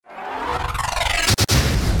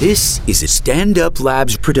This is a Stand Up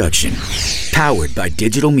Labs production, powered by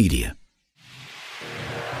digital media.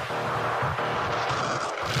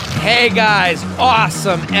 Hey guys,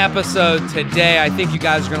 awesome episode today. I think you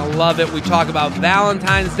guys are going to love it. We talk about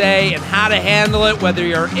Valentine's Day and how to handle it, whether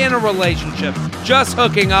you're in a relationship, just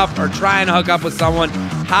hooking up, or trying to hook up with someone,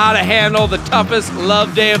 how to handle the toughest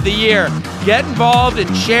love day of the year. Get involved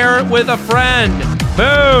and share it with a friend.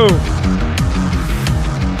 Boom!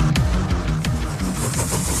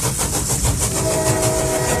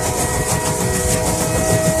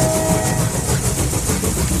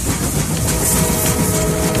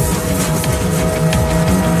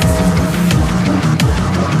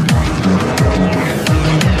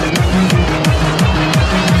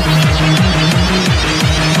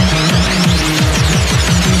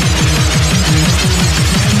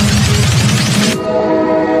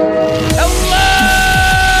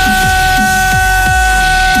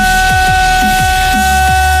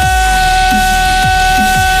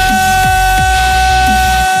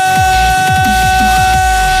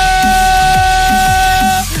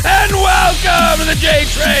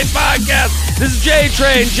 This is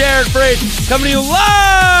J-Train, Jared Freed, coming to you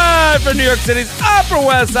live from New York City's Upper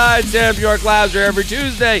West Side, Stand Up York Labs, here every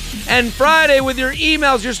Tuesday and Friday with your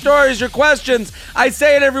emails, your stories, your questions. I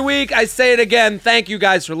say it every week. I say it again. Thank you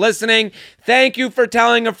guys for listening. Thank you for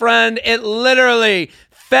telling a friend. It literally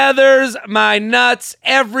feathers my nuts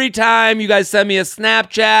every time you guys send me a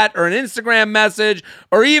Snapchat or an Instagram message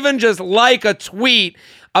or even just like a tweet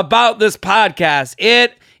about this podcast.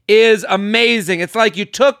 It is amazing. It's like you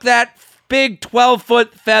took that big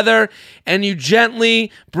 12-foot feather and you gently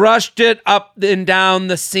brushed it up and down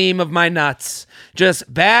the seam of my nuts.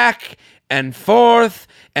 Just back and forth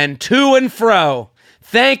and to and fro.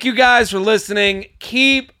 Thank you guys for listening.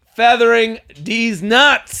 Keep feathering these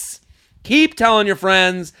nuts. Keep telling your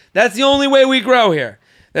friends. That's the only way we grow here.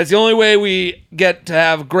 That's the only way we get to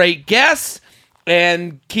have great guests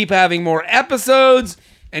and keep having more episodes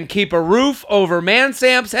and keep a roof over Man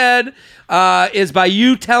Samp's head is by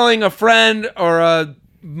you telling a friend or a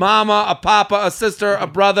mama, a papa, a sister, a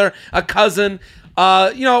brother, a cousin,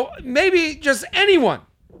 maybe just anyone.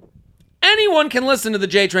 Anyone can listen to the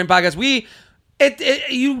J-Train podcast.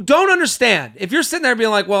 You don't understand. If you're sitting there being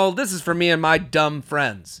like, well, this is for me and my dumb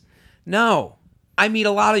friends. No, I meet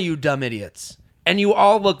a lot of you dumb idiots. And you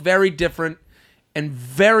all look very different and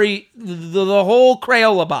the whole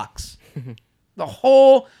Crayola box.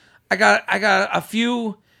 I got a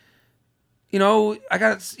few, I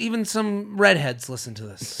got even some redheads listen to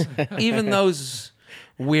this. Even those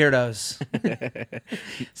weirdos.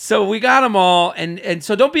 So we got them all. And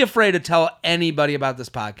so don't be afraid to tell anybody about this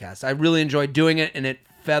podcast. I really enjoy doing it, and it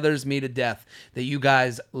feathers me to death that you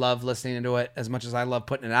guys love listening to it as much as I love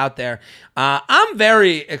putting it out there. I'm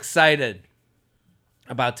very excited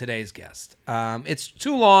about today's guest. It's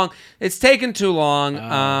too long. It's taken too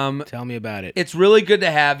long. Tell me about it. It's really good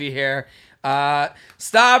to have you here.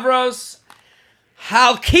 Stavros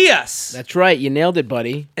Halkias. That's right. You nailed it,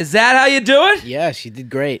 buddy. Is that how you do it? Yes, you did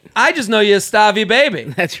great. I just know you as Stavi Baby.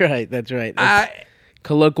 That's right. That's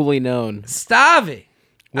colloquially known. Stavi.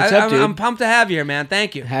 What's up, dude? I'm pumped to have you here, man.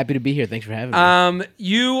 Thank you. Happy to be here. Thanks for having me.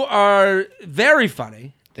 You are very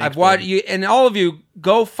funny. Thanks, I've watched buddy. you, and all of you,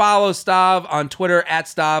 go follow Stav on Twitter at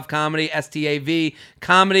Stav Comedy, STAV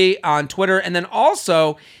Comedy on Twitter, and then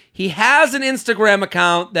also he has an Instagram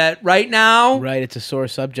account that right now, Right, it's a sore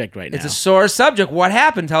subject right now. it's a sore subject. What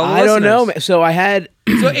happened? Tell the I listeners. don't know. Man. So I had.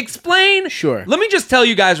 So explain. Sure. Let me just tell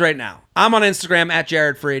you guys right now. I'm on Instagram at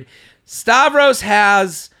Jared Freed. Stavros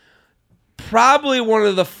has probably one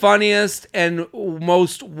of the funniest and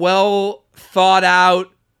most well thought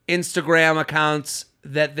out Instagram accounts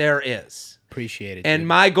that there is. Appreciate it. And dude.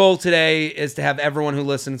 my goal today is to have everyone who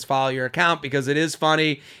listens follow your account because it is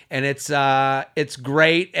funny and it's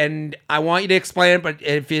great. And I want you to explain it, but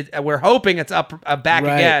we're hoping it's back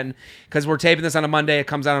Right. again because we're taping this on a Monday. It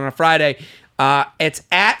comes out on a Friday. It's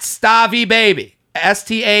at Stavi Baby,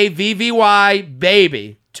 STAVVY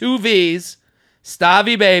Baby, 2 V's,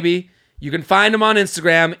 Stavi Baby. You can find him on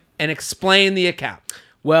Instagram and explain the account.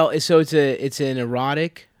 Well, so it's an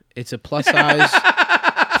erotic. It's a plus size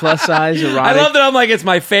erotic. I love that I'm like, it's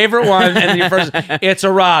my favorite one, and your first, it's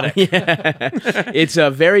erotic. Yeah. It's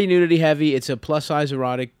a very nudity heavy. It's a plus size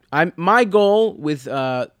erotic. My goal with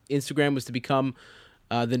Instagram was to become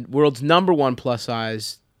the world's #1 plus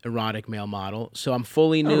size erotic male model. So I'm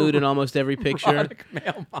fully nude in almost every picture. Erotic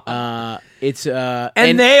male model.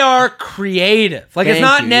 And they are creative. Like it's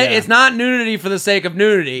not Thank you, yeah. it's not nudity for the sake of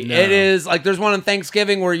nudity. No. It is like there's one on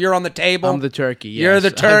Thanksgiving where you're on the table. I'm the turkey. Yes. You're the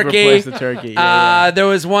I've turkey. replaced the turkey. Yeah. There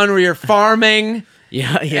was one where you're farming.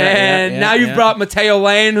 And now you've brought Mateo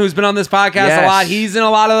Lane, who's been on this podcast a lot. He's in a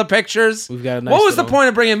lot of the pictures. We've got a nice what was the point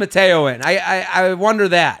of bringing Mateo in? I wonder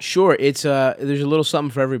that. Sure, it's there's a little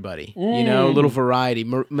something for everybody. You know, a little variety.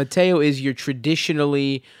 Mateo is your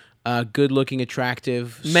traditionally good-looking,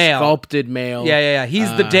 attractive, male, sculpted male. Yeah.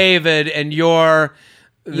 He's the David, and you're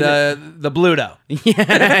the Bluto.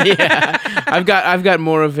 Yeah. I've got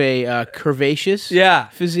more of a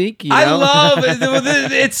curvaceous physique. You know? I love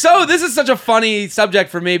it's so. This is such a funny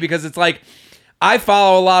subject for me because it's like I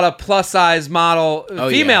follow a lot of plus size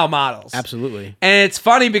female models. Absolutely. And it's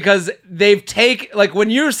funny because they've like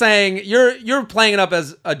when you're saying you're playing it up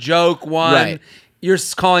as a joke. Right. You're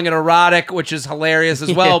calling it erotic, which is hilarious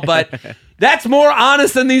as well, but that's more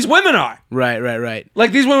honest than these women are. Right.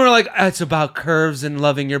 Like these women are like, it's about curves and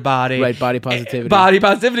loving your body. Right, body positivity.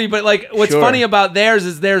 But like what's funny about theirs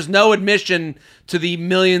is there's no admission to the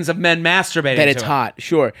millions of men masturbating that it's hot.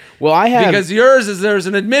 Sure. Well, I have... Because yours is there's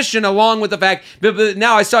an admission along with the fact... But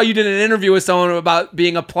now I saw you did an interview with someone about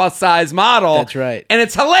being a plus-size model. That's right. And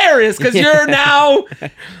it's hilarious because you're now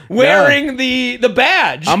wearing the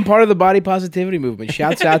badge. I'm part of the body positivity movement.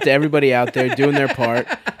 Shouts out to everybody out there doing their part.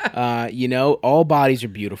 You know, all bodies are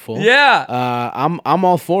beautiful. Yeah. I'm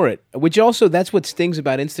all for it. Which also, that's what stings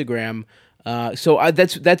about Instagram.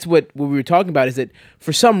 That's what we were talking about is that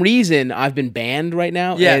for some reason I've been banned right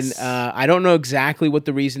now. Yes. And I don't know exactly what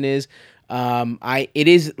the reason is. It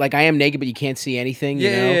is like I am naked, but you can't see anything.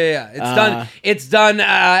 Yeah. It's done.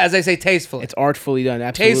 As I say, tastefully. It's artfully done.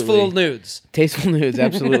 Absolutely. Tasteful nudes.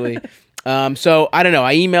 Absolutely. So I don't know.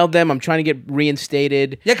 I emailed them. I'm trying to get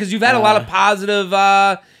reinstated. Yeah, because you've had a lot of positive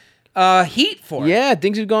heat for it. Yeah,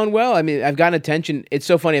 things have gone well. I mean, I've gotten attention. It's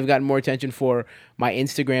so funny. I've gotten more attention for my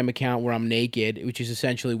Instagram account where I'm naked, which is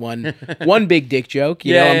essentially one big dick joke.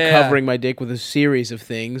 You know, I'm covering my dick with a series of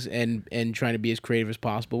things and trying to be as creative as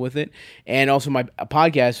possible with it. And also my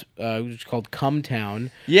podcast, which is called Come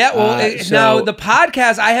Town. Yeah, well, now the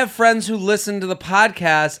podcast, I have friends who listen to the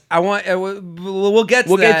podcast. We'll get to that.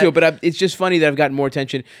 We'll get to it, but it's just funny that I've gotten more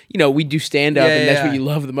attention. You know, we do stand-up, and that's what you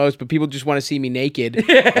love the most, but people just want to see me naked,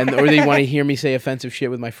 or they want to hear me say offensive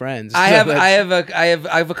shit with my friends. I have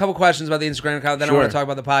a couple questions about the Instagram account, then I want to talk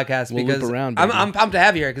about the podcast because loop around, I'm pumped to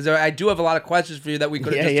have you here because I do have a lot of questions for you that we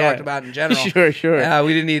could have just talked about in general. Sure.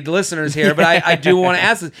 We didn't need listeners here, but I do want to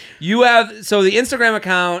ask this. So the Instagram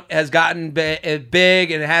account has gotten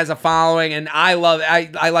big and it has a following, and I love it.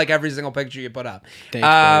 I like every single picture you put up.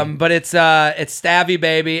 Thanks, but it's Stavvy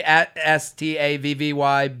Baby at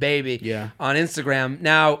STAVVY baby on Instagram.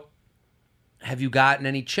 Now, have you gotten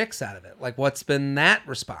any chicks out of it? Like, what's been that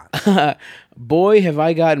response? Boy, have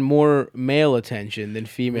I gotten more male attention than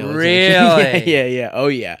female attention. Really? Yeah. Oh,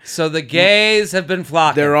 yeah. So the gays have been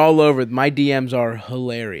flocking. They're all over. My DMs are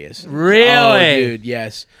hilarious. Really? Oh, dude,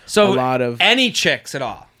 yes. So a lot of... any chicks at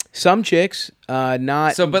all? Some chicks,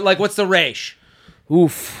 not... So, but like, what's the ratio?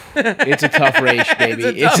 Oof. It's a tough race, baby.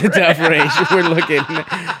 It's a tough race. We're looking...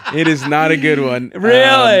 It is not a good one.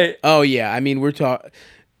 Really? Oh, yeah. I mean, we're talking...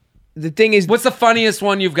 The thing is... What's the funniest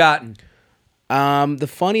one you've gotten? The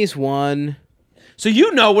funniest one... So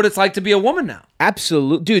you know what it's like to be a woman now.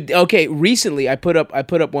 Absolutely. Dude, okay, recently I put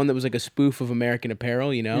up one that was like a spoof of American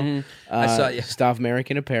Apparel, you know? Mm-hmm. I saw you. Stuff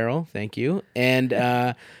American Apparel, thank you. And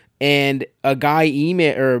a guy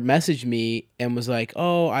messaged me and was like,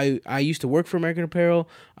 "Oh, I used to work for American Apparel.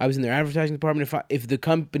 I was in their advertising department. If the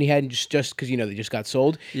company hadn't just because they just got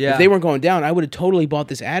sold, if they weren't going down, I would have totally bought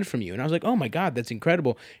this ad from you." And I was like, "Oh my god, that's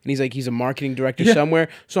incredible!" And he's like, "He's a marketing director somewhere."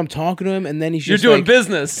 So I'm talking to him, and then he's just "You're doing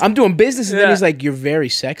business." I'm doing business, and then he's like, "You're very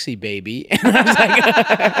sexy, baby." And I was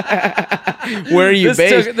like, "Where are you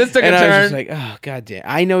based?" This took and a turn. I was just like, "Oh god damn,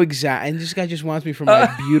 I know exactly." And this guy just wants me for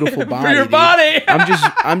my beautiful body. For your body.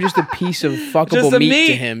 I'm just a piece of fuckable meat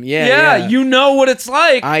to him. Yeah. You know what it's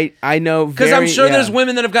like. I know because I'm sure there's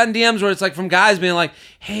women that have gotten DMs where it's like from guys being like,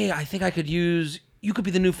 "Hey, I think I could use. You could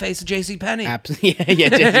be the new face of JCPenney." Absolutely, yeah,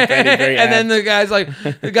 JCPenney. Very and then the guy's like,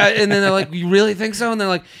 and then they're like, "You really think so?" And they're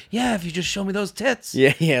like, "Yeah, if you just show me those tits."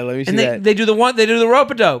 Yeah. Let me see and that. They do the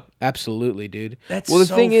rope-a-dope. Absolutely, dude. That's the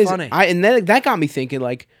so thing funny. Is, and then that got me thinking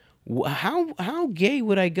like. How gay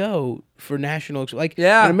would I go for national? Like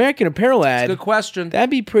an American Apparel ad. That's a good question.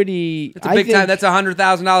 That'd be pretty. It's a big time. That's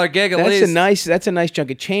 $100,000 gig at least. That's a nice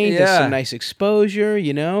chunk of change. That's some nice exposure.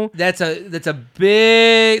 You know. That's a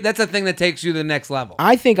thing that takes you to the next level.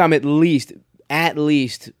 I think I'm at least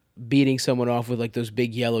beating someone off with like those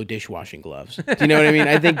big yellow dishwashing gloves. Do you know what I mean?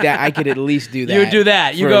 I think that I could at least do that. You would do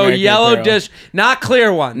that. You for go American yellow Apparel. dish, not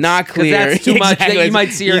clear ones. Not 'cause clear. That's too much. Exactly. You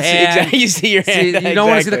might see your hand. Exactly. You see your hand. You don't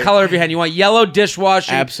want to see the Exactly. color of your hand. You want yellow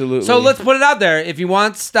dishwashing. Absolutely. So let's put it out there. If you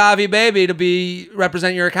want Stavy Baby to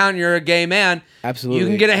represent your account and you're a gay man, Absolutely. you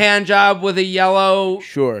can get a hand job with a yellow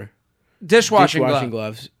Sure. dishwashing Dishwashing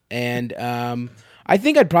glove. gloves. And I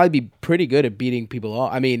think I'd probably be pretty good at beating people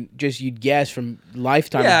off. I mean, just you'd guess from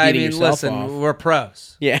lifetime Yeah, of I beating mean, yourself listen, off. we're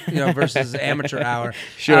pros. Yeah. Versus amateur hour.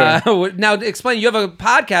 Sure. Now, explain. You have a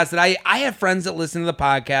podcast that I have friends that listen to the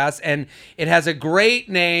podcast, and it has a great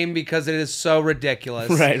name because it is so ridiculous.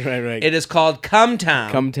 Right. It is called Come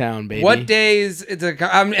Town. Come Town, baby. What days?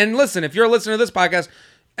 And listen, if you're a listener to this podcast,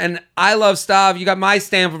 and I love Stav, you got my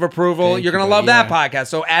stamp of approval. Thank You're you, gonna love buddy. that podcast.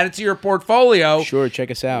 So add it to your portfolio. Sure, check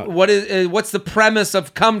us out. What's the premise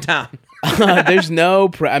of Come Town? There's no.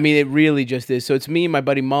 I mean, it really just is. So it's me and my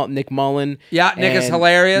buddy Nick Mullen. Yeah, Nick is and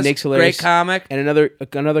hilarious. Nick's hilarious. Great comic. And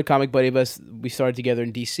another comic buddy of us. We started together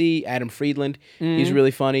in D.C. Adam Friedland. He's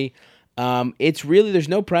really funny. It's really there's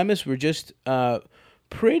no premise. We're just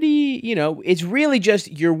pretty. It's really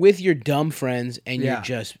just you're with your dumb friends and you're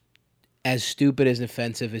just as stupid as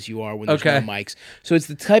offensive as you are when there's no mics. So it's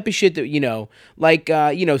the type of shit that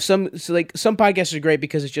some podcasts are great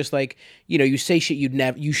because it's just like you say shit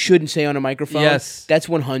you shouldn't say on a microphone. Yes, that's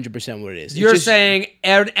 100% what it is. You're saying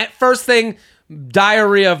at first thing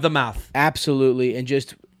diarrhea of the mouth. Absolutely, and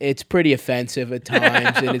just it's pretty offensive at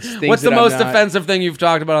times. And it's things What's the that most I'm not, offensive thing you've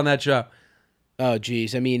talked about on that show? Oh,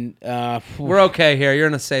 geez. I mean, we're okay here. You're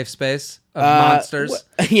in a safe space of monsters.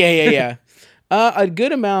 Yeah. A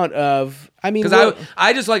good amount of, I mean, because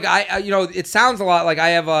I just like it sounds a lot like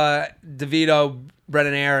I have DeVito,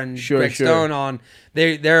 Brennan Ayer, and Greg Stone on.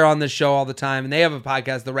 They're on this show all the time, and they have a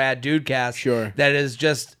podcast, the Rad Dude Cast. Sure. That is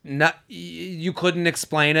just not. You couldn't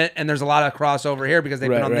explain it, and there's a lot of crossover here because they've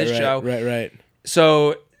been on this show. Right.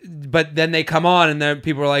 So, but then they come on, and then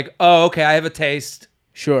people are like, "Oh, okay, I have a taste.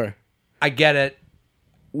 Sure, I get it."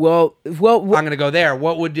 Well, I'm gonna go there.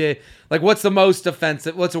 What would you like? What's the most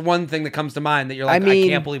offensive? What's the one thing that comes to mind that you're like, I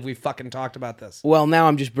can't believe we fucking talked about this? Well, now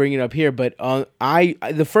I'm just bringing it up here, but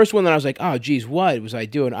the first one that I was like, oh, geez, what was I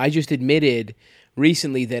doing? I just admitted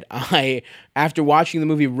recently that after watching the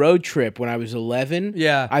movie Road Trip when I was 11,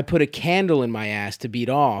 I put a candle in my ass to beat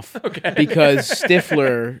off because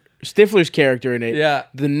Stifler's character in it,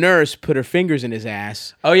 the nurse put her fingers in his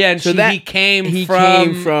ass. Oh yeah, and so he came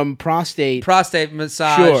from prostate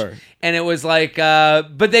massage. Sure. And it was like,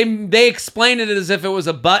 but they explained it as if it was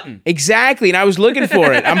a button. Exactly, and I was looking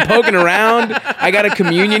for it. I'm poking around. I got a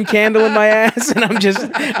communion candle in my ass, and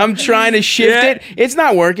I'm trying to shift it. It's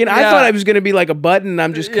not working. I thought it was going to be like a button, and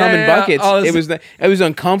I'm just coming buckets. Oh, it was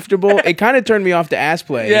uncomfortable. It kind of turned me off to ass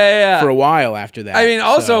play for a while after that. I mean,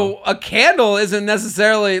 also, a candle isn't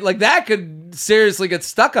necessarily, like, that could seriously get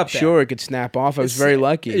stuck up there. Sure, it could snap off. I was very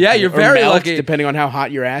lucky. Yeah, you're very lucky. Depending on how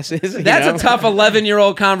hot your ass is. That's a tough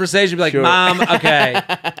 11-year-old conversation. Be like, Mom, okay,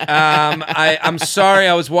 I'm sorry,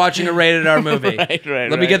 I was watching a rated R movie.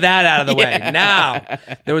 Let me get that out of the way. Now,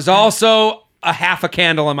 there was also a half a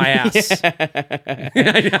candle in my ass.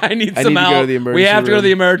 I need some help. We have to go to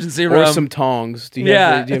the emergency room. Or some tongs. Do you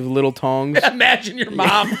have little tongs? Imagine your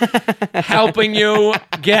mom helping you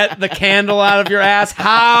get the candle out of your ass.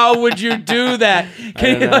 How would you do that?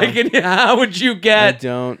 How would you get? I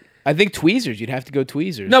don't. I think tweezers. You'd have to go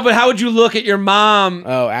tweezers. No, but how would you look at your mom?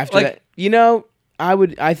 Oh, after that?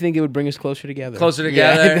 I think it would bring us closer together.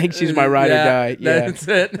 Yeah, I think she's my ride or die. Yeah. That's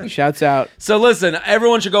it. Shouts out. So listen,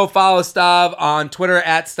 everyone should go follow Stav on Twitter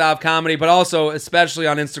at Stav Comedy, but also especially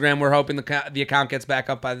on Instagram. We're hoping the account gets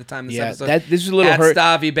back up by the time this episode. This is a little hurt.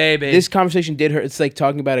 Stavy Baby. This conversation did hurt. It's like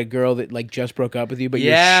talking about a girl that like just broke up with you, but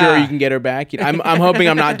you're sure you can get her back. I'm hoping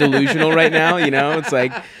I'm not delusional right now. It's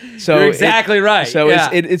like so. You're exactly right. So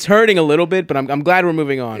it's hurting a little bit, but I'm glad we're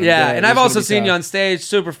moving on. Yeah, and I've also seen you on stage.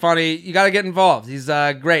 Super funny. You got to get involved. He's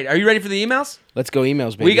great. Are you ready for the emails? Let's go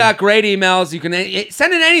emails, baby. We got great emails. You can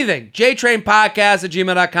send in anything.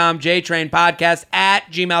 jtrainpodcast@gmail.com,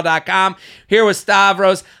 jtrainpodcast@gmail.com. Here with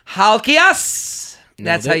Stavros Halkias.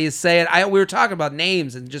 That's how you say it. We were talking about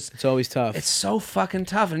names and just... It's always tough. It's so fucking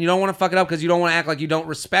tough. And you don't want to fuck it up because you don't want to act like you don't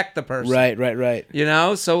respect the person. Right.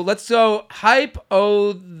 So let's go hype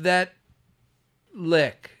that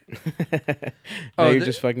lick. You're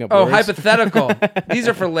just fucking up. Oh, words. Hypothetical. These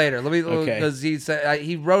are for later. Let me Okay. because he said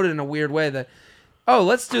he wrote it in a weird way that. Oh,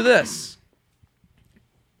 let's do this.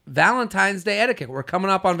 Valentine's Day etiquette. We're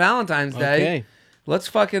coming up on Valentine's Day. Okay. Let's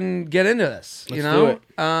fucking get into this. Let's do it.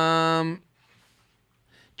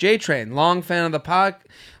 J-Train, long fan of the pod,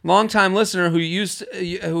 long-time listener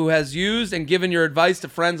who has used and given your advice to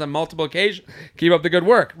friends on multiple occasions. Keep up the good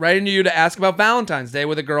work. Writing to you to ask about Valentine's Day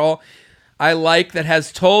with a girl I like that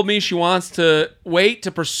has told me she wants to wait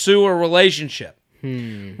to pursue a relationship.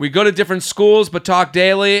 We go to different schools but talk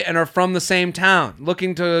daily and are from the same town.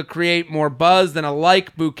 Looking to create more buzz than a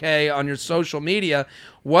like bouquet on your social media.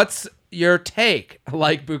 What's your take? A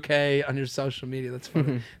like bouquet on your social media. That's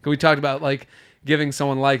funny. We talked about like giving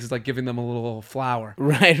someone likes is like giving them a little flower.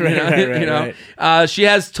 Right. She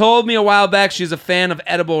has told me a while back she's a fan of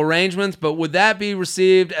edible arrangements, but would that be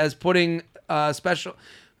received as putting especially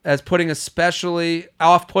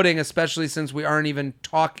off-putting, especially since we aren't even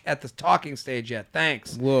at the talking stage yet?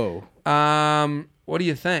 Thanks. Whoa. What do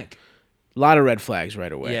you think? A lot of red flags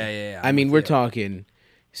right away. Yeah. I mean, we're talking.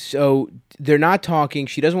 So they're not talking.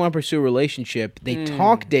 She doesn't want to pursue a relationship. They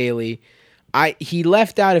talk daily. He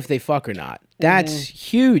left out if they fuck or not. That's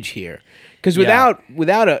huge here. Because without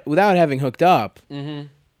having hooked up,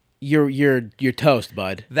 you're toast,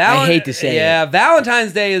 bud. I hate to say it. Yeah,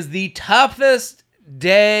 Valentine's Day is the toughest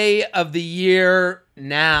day of the year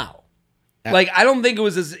now. Like, I don't think it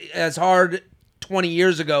was as hard 20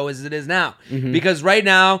 years ago as it is now. Because right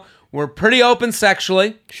now, we're pretty open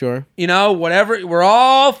sexually. Sure. Whatever. We're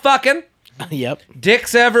all fucking. Yep.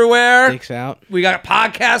 Dicks everywhere. Dicks out. We got a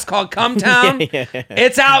podcast called Come Town.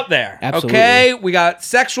 It's out there. Absolutely. Okay? We got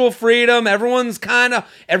sexual freedom. Everyone's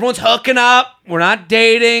hooking up. We're not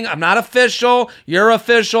dating. I'm not official. You're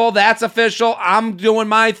official. That's official. I'm doing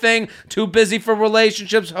my thing. Too busy for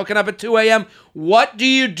relationships. Hooking up at 2 a.m. What do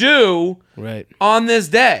you do on this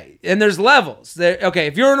day? And there's levels. Okay,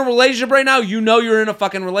 if you're in a relationship right now, you're in a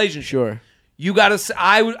fucking relationship. Sure. You got to...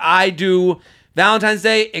 I do... Valentine's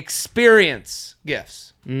Day experience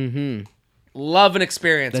gifts. Love an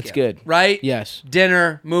experience gift. That's good. Right? Yes.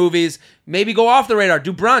 Dinner, movies, maybe go off the radar.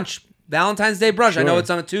 Do brunch. Valentine's Day brunch. Sure. I know it's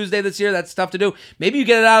on a Tuesday this year. That's tough to do. Maybe you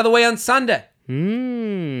get it out of the way on Sunday.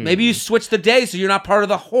 Maybe you switch the day so you're not part of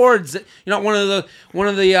the hordes. You're not one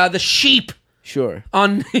of the sheep. Sure.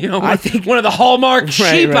 I think one of the Hallmark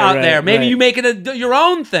sheep out there. Maybe you make it your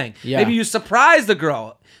own thing. Yeah. Maybe you surprise the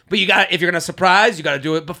girl. But if you're gonna surprise, you got to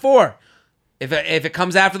do it before. If it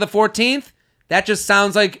comes after the 14th, that just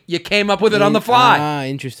sounds like you came up with it on the fly.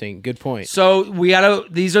 Interesting. Good point. So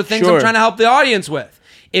these are things I'm trying to help the audience with.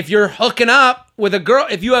 If you're hooking up with a girl,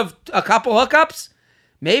 if you have a couple hookups,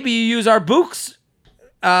 maybe you use our Books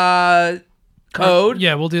code.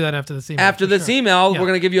 Yeah, we'll do that after this email. After this email, we're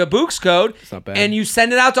going to give you a Books code. It's not bad. And you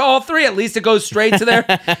send it out to all three. At least it goes straight to their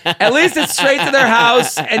at least it's straight to their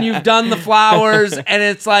house and you've done the flowers and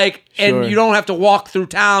it's like and you don't have to walk through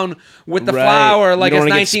town with the flower like it's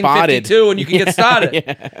 1952 and you can get started.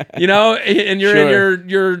 And you're in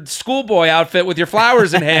your schoolboy outfit with your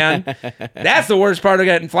flowers in hand. That's the worst part of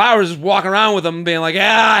getting flowers is walking around with them and being like,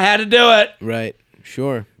 "Yeah, I had to do it." Right.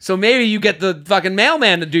 Sure. So maybe you get the fucking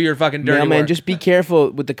mailman to do your fucking dirty mailman, work. just be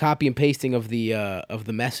careful with the copy and pasting of the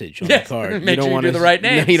message on the card. Make sure you do the right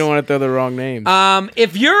names. No, you don't want to throw the wrong names.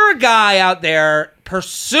 If you're a guy out there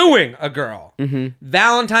pursuing a girl,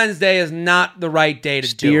 Valentine's Day is not the right day to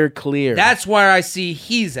Steer do it. clear. That's where I see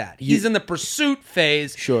he's at. He's in the pursuit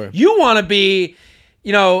phase. Sure. You want to be,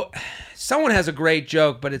 someone has a great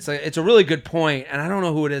joke, but it's a really good point, and I don't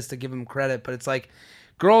know who it is to give him credit, but it's like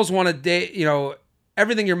girls want to date,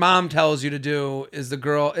 everything your mom tells you to do is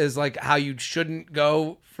like how you shouldn't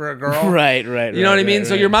go for a girl. Right. You know what I mean? Right.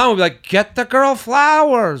 So your mom will be like, get the girl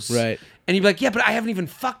flowers. Right. And you'd be like, yeah, but I haven't even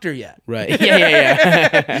fucked her yet. Right.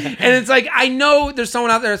 Yeah. And it's like, I know there's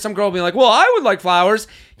someone out there, some girl being like, well, I would like flowers.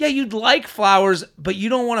 Yeah, you'd like flowers, but you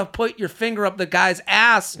don't want to put your finger up the guy's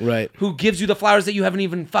ass who gives you the flowers that you haven't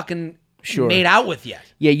even fucking made out with yet.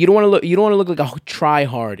 Yeah, you don't want to look like a try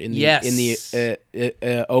hard in the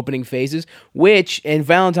opening phases, and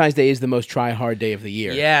Valentine's Day is the most try hard day of the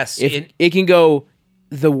year. Yes. It can go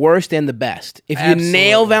the worst and the best. If you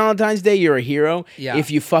nail Valentine's Day, you're a hero. Yeah.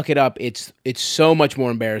 If you fuck it up, it's so much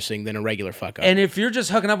more embarrassing than a regular fuck up. And if you're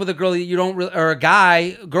just hooking up with a girl that you don't really, or a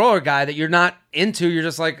guy, girl or guy that you're not into, you're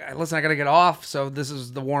just like, listen, I gotta get off, so this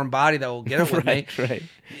is the warm body that will get it with me. Right.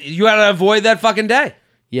 You gotta avoid that fucking day.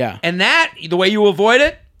 Yeah. And the way you avoid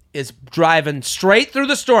it is driving straight through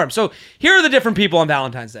the storm. So here are the different people on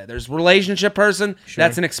Valentine's Day. There's relationship person. Sure.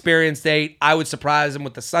 That's an experience date. I would surprise them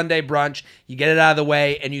with the Sunday brunch. You get it out of the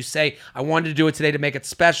way and you say, I wanted to do it today to make it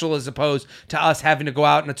special as opposed to us having to go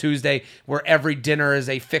out on a Tuesday where every dinner is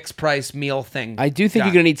a fixed price meal thing. I do think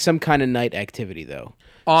you're going to need some kind of night activity though.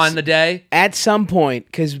 on the day. At some point,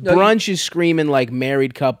 because brunch is screaming like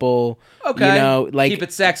married couple. Okay. You know, like keep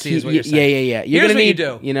it sexy is what you're saying. Yeah. Here's what you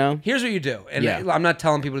do. You know? Here's what you do. And I'm not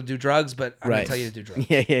telling people to do drugs, but I'm going to tell you to do drugs.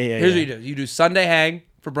 Yeah. Here's what you do. You do Sunday hang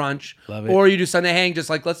for brunch. Love it. Or you do Sunday hang just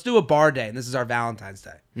like, let's do a bar day, and this is our Valentine's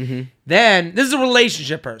Day. Mm-hmm. Then, this is a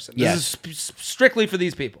relationship person. This is strictly for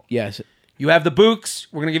these people. Yes. You have the books.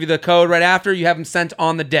 We're going to give you the code right after. You have them sent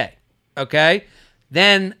on the day. Okay?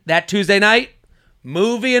 Then, that Tuesday night,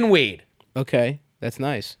 movie and weed. Okay. That's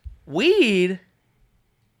nice. Weed?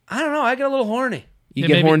 I don't know. I get a little horny. You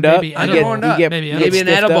get horned up? I get horned up. Maybe an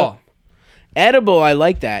edible. Up. Edible, I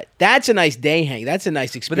like that. That's a nice day hang. That's a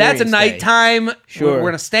nice experience. But that's a nighttime. Sure. We're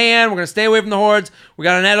going to stand. We're going to stay away from the hordes. We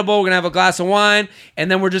got an edible. We're going to have a glass of wine.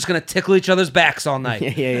 And then we're just going to tickle each other's backs all night.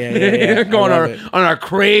 Yeah. Going on our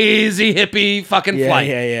crazy hippie fucking flight.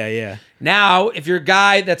 Yeah. Now, if you're a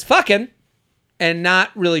guy that's fucking and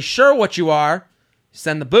not really sure what you are,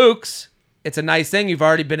 send the books. It's a nice thing. You've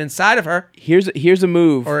already been inside of her. Here's a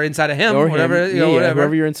move. Or inside of him. Or whatever. Him. Whatever.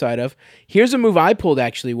 Whoever you're inside of. Here's a move I pulled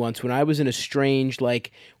actually once when I was in a strange,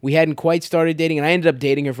 like, we hadn't quite started dating, and I ended up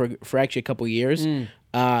dating her for actually a couple years.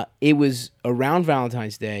 It was around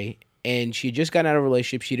Valentine's Day, and she had just gotten out of a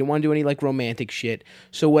relationship. She didn't want to do any, like, romantic shit.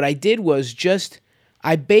 So what I did was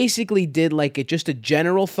I basically did, like, just a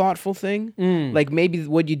general thoughtful thing. Like, maybe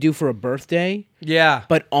what you do for a birthday. Yeah.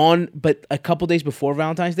 But a couple days before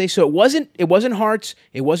Valentine's Day. So it wasn't hearts,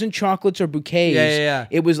 it wasn't chocolates or bouquets. Yeah.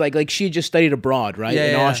 It was like she had just studied abroad, right?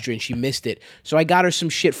 In Austria, and she missed it. So I got her some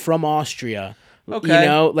shit from Austria. Okay. You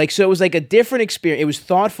know? Like, so it was like a different experience. It was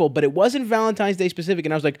thoughtful, but it wasn't Valentine's Day specific.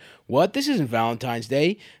 And I was like, what? This isn't Valentine's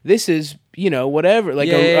Day. This is, whatever. Like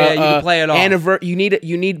you can play it off.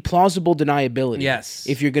 You need plausible deniability. Yes.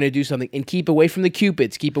 If you're going to do something. And keep away from the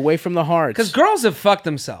cupids. Keep away from the hearts. Because girls have fucked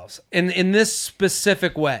themselves in this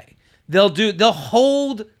specific way. They'll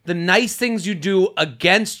hold the nice things you do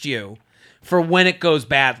against you for when it goes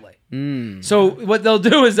badly. So what they'll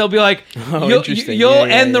do is they'll be like, you'll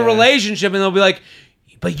end the relationship, and they'll be like,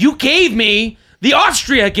 but you gave me the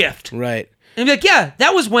Austria gift. Right. And be like, yeah,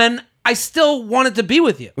 that was when I still wanted to be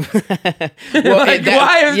with you. Well,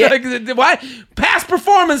 why? Past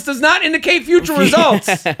performance does not indicate future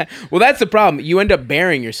results. Well, that's the problem. You end up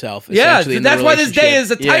burying yourself. Yeah, that's why this day is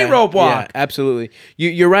a tightrope walk. Yeah, absolutely.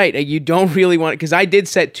 You're right. You don't really want it, because I did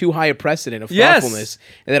set too high a precedent of thoughtfulness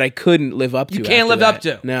that I couldn't live up to. You can't live up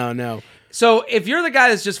to. No. So if you're the guy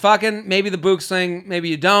that's just fucking, maybe the book's thing, maybe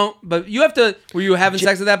you don't, but you have to. Were you having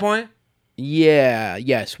sex at that point? Yeah.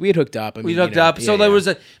 Yes, we had hooked up. We hooked up. So there was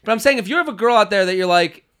but I'm saying, if you have a girl out there that you're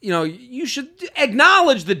like, you should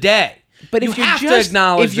acknowledge the day. But if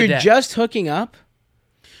you're just hooking up,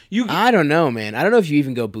 I don't know, man. I don't know if you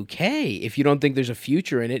even go bouquet if you don't think there's a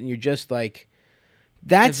future in it, and you're just like,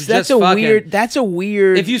 that's a weird.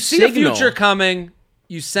 If you see signal. a future coming,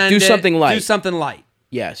 you send do something light. Do something light.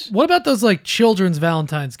 Yes. What about those like children's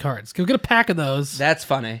Valentine's cards? Go get a pack of those. That's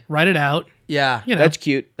funny. Write it out. Yeah, that's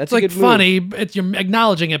cute. That's it's a good funny. move. You're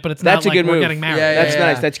acknowledging it, but it's that's not a good like we're move. getting married. That's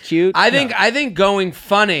nice. That's cute. I think going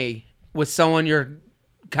funny with someone you're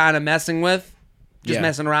kind of messing with,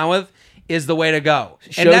 messing around with, is the way to go.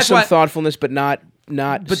 Show and that's some thoughtfulness, but not.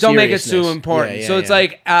 But don't make it too important. So it's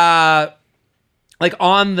like on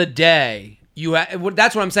the day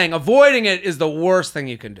that's what I'm saying. Avoiding it is the worst thing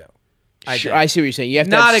you can do. I see what you're saying. You have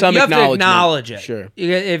to have some acknowledgement. To acknowledge it. Sure.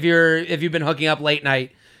 If you've been hooking up late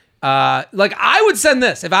night, like I would send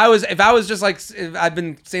this if I was just like, if I've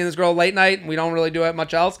been seeing this girl late night and we don't really do it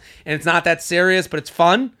much else and it's not that serious but it's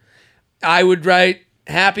fun, I would write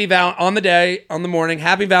on the morning,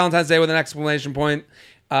 happy Valentine's Day with an exclamation point.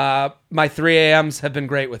 My 3 a.m.s have been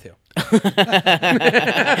great with you.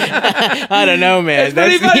 I don't know, man. It's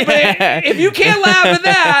pretty funny, but if you can't laugh at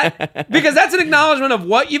that, because that's an acknowledgement of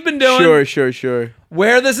what you've been doing. Sure.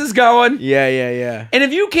 Where this is going. Yeah. And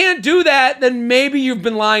if you can't do that, then maybe you've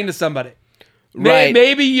been lying to somebody. Right.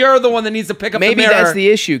 Maybe you're the one that needs to pick up the mirror. Maybe that's the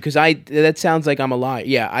issue, because that sounds like I'm a liar.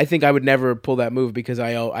 Yeah, I think I would never pull that move because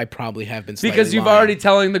I probably have been slightly because you've lying. already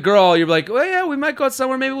telling the girl, you're like, well, yeah, we might go out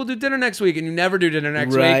somewhere. Maybe we'll do dinner next week, and you never do dinner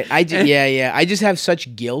next week. Right. I just have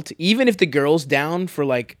such guilt. Even if the girl's down for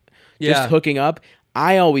like just hooking up,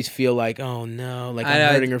 I always feel like, oh no, like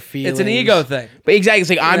I'm hurting her feelings. It's an ego thing. But exactly, it's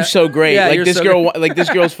like I'm so great. Yeah, like this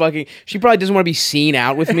girl's fucking. She probably doesn't want to be seen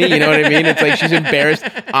out with me. You know what I mean? It's like she's embarrassed.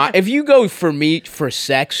 If you go for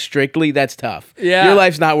sex strictly, that's tough. Yeah, your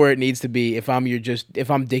life's not where it needs to be. If I'm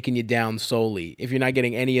dicking you down solely, if you're not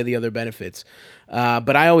getting any of the other benefits.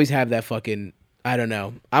 But I always have that fucking. I don't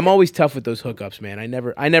know. I'm always tough with those hookups, man. I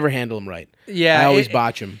never handle them right. Yeah, I always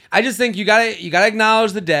botch them. I just think you gotta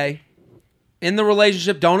acknowledge the day. In the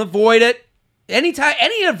relationship, don't avoid it.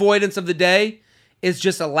 any avoidance of the day is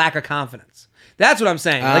just a lack of confidence. That's what I'm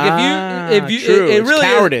saying. Like if you true. it really it's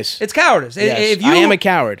cowardice. It's cowardice. Yes, If you, I am a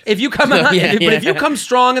coward. If you come but if you come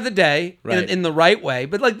strong at the day in the right way,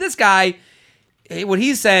 but like this guy, what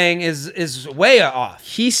he's saying is way off.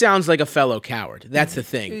 He sounds like a fellow coward. That's the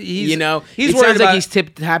thing. He's it worried sounds about like he's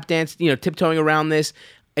tiptoeing around this.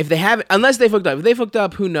 If they haven't, unless they've hooked up. If they've hooked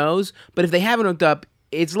up, who knows? But if they haven't hooked up,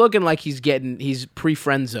 it's looking like he's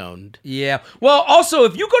pre-friend zoned. Yeah. Well, also,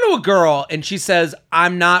 if you go to a girl and she says,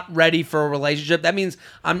 "I'm not ready for a relationship," that means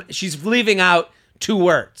she's leaving out 2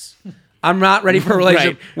 words. I'm not ready for a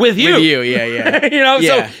relationship with you. With you, yeah.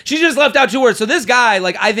 So she just left out 2 words. So this guy,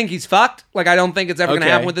 like, I think he's fucked. Like, I don't think it's ever going to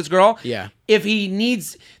happen with this girl. Yeah. If he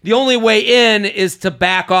needs, the only way in is to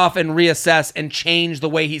back off and reassess and change the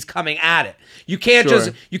way he's coming at it. You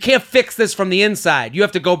can't you can't fix this from the inside. You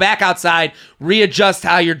have to go back outside, readjust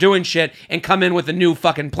how you're doing shit, and come in with a new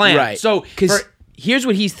fucking plan. Right. So, here's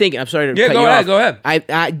what he's thinking. I'm sorry to cut go you ahead, off. Go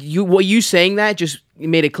ahead. You saying that just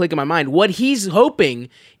made it click in my mind. What he's hoping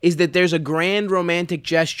is that there's a grand romantic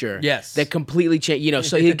gesture that completely change.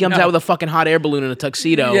 So he comes out with a fucking hot air balloon in a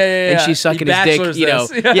tuxedo, and she's sucking his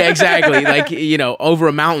dick. Yeah, exactly. Like over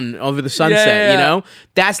a mountain, over the sunset.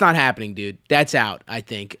 That's not happening, dude. That's out. I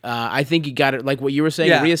think. I think you got it. Like what you were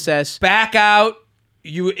saying. Reassess. Back out.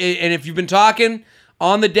 And if you've been talking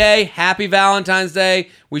on the day, happy Valentine's Day.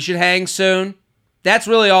 We should hang soon. That's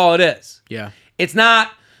really all it is. Yeah. It's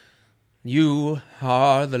not, you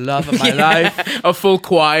are the love of my life. A full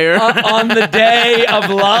choir. On the day of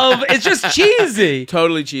love. It's just cheesy.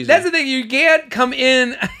 Totally cheesy. That's the thing. You can't come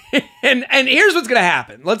in and here's what's going to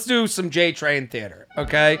happen. Let's do some J-Train theater,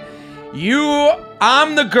 okay?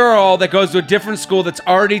 I'm the girl that goes to a different school that's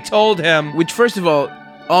already told him. Which, first of all,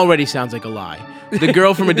 already sounds like a lie. The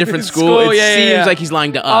girl from a different school, seems like he's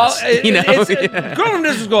lying to us. Girl from a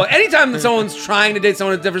different school. Anytime someone's trying to date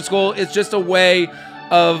someone at a different school, it's just a way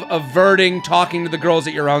of averting talking to the girls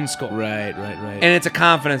at your own school. Right. And it's a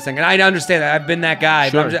confidence thing. And I understand that. I've been that guy.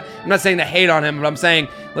 Sure. But I'm not saying to hate on him, but I'm saying,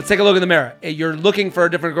 let's take a look in the mirror. You're looking for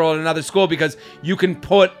a different girl at another school because you can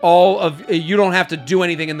put you don't have to do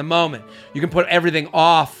anything in the moment. You can put everything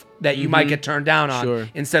off that you might get turned down on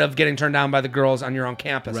instead of getting turned down by the girls on your own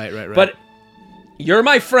campus. Right. But you're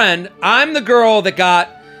my friend. I'm the girl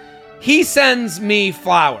that he sends me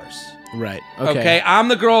flowers. Right. Okay. I'm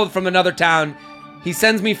the girl from another town. He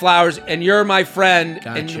sends me flowers, and you're my friend,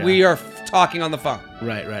 and we are talking on the phone.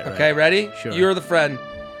 Right. Okay, ready? Sure. You're the friend.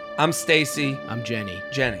 I'm Stacy. I'm Jenny.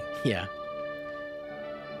 Yeah.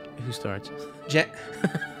 Who starts?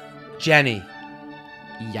 Jenny.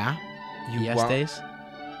 Yeah? Yes, Stace?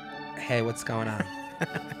 Hey, what's going on?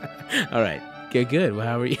 All right. Good. Well,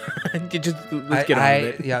 how are you? Let's get on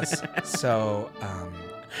with it. Yes. So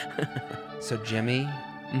Jimmy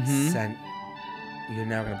sent. You're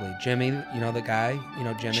never gonna believe Jimmy. You know the guy. You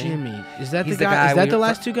know Jimmy. Jimmy, is that He's the guy? Is that the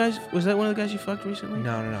last fuck- 2 guys? Was that one of the guys you fucked recently?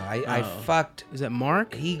 No. I fucked. Is that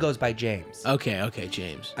Mark? He goes by James. Okay,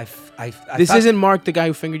 James. This isn't Mark, the guy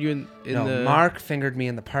who fingered you in no, the. Mark fingered me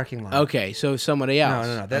in the parking lot. Okay, so somebody else.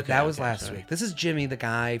 No. That was last week. This is Jimmy, the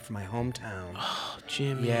guy from my hometown. Oh,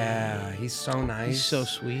 Jimmy. Yeah, he's so nice. He's so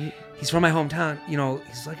sweet. He's from my hometown.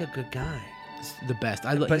 He's like a good guy. He's the best.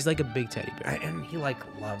 He's like a big teddy bear. And he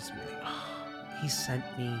loves me. He sent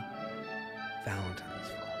me Valentine's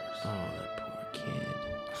flowers. Oh, that poor kid.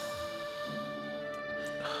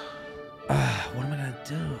 What am I gonna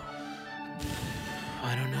do?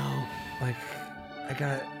 I don't know.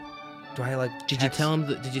 Did you tell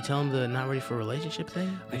him the not ready for a relationship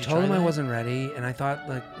thing? I told him I wasn't ready, and I thought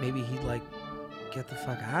maybe he'd get the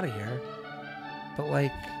fuck out of here. But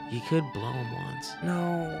you could blow him once.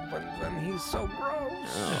 No, but then he's so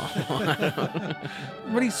gross. Oh.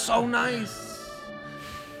 But he's so nice.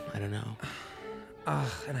 I don't know.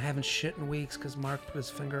 And I haven't shit in weeks because Mark put his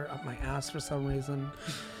finger up my ass for some reason.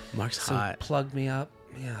 Mark's hot. Plugged me up.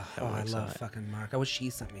 Yeah. I love hot. fucking Mark. I wish he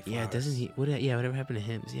sent me flowers. Yeah, doesn't he? Whatever happened to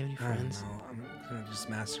him? Does he have any I friends? don't know. I'm gonna just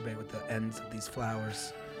masturbate with the ends of these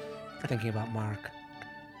flowers, thinking about Mark.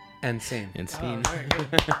 End scene.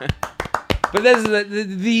 But this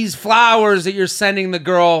is these flowers that you're sending the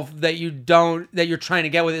girl that you're trying to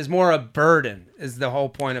get with is more a burden. Is the whole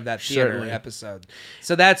point of that theater episode.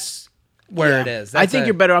 So that's where it is. I think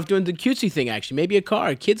you're better off doing the cutesy thing. Actually, maybe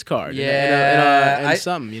a kid's card. And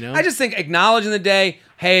something. I just think acknowledging the day.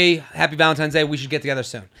 Hey, happy Valentine's Day. We should get together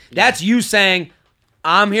soon. That's you saying,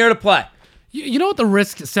 I'm here to play. You know what the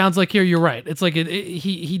risk sounds like here? You're right. It's like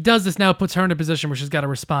he does this now, puts her in a position where she's got to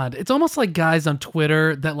respond. It's almost like guys on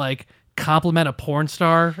Twitter that compliment a porn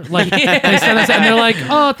star. Like they send us, and they're like,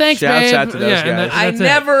 "Oh, thanks, Shouts babe." out to those guys. I that's it.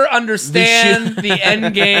 never understand the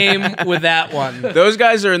end game with that one. Those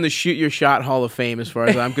guys are in the shoot your shot Hall of Fame, as far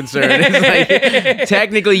as I'm concerned. It's like,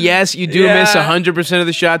 technically, yes, you do miss 100% of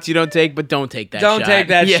the shots you don't take, but don't take that shot. Don't take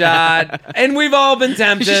that shot. And we've all been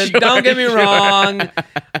tempted. Sure. Don't get me wrong.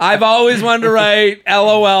 I've always wanted to write,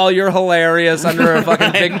 LOL, you're hilarious under a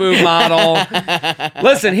fucking big boob model.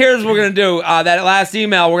 Listen, here's what we're going to do. That last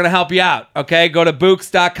email, we're going to help you out. Okay? Go to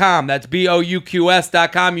Bouqs.com. That's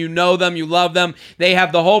BOUQS.com. You know them. You love them. They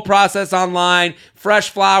have the whole process online.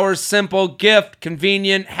 Fresh flowers, simple, gift,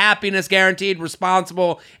 convenient, happiness guaranteed,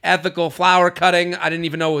 responsible, ethical flower cutting. I didn't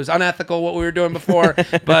even know it was unethical what we were doing before,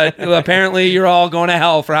 but apparently you're all going to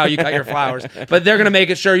hell for how you cut your flowers. But they're going to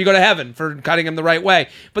make it sure you go to heaven for cutting them the right way.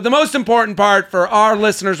 But the most important part for our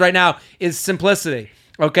listeners right now is simplicity,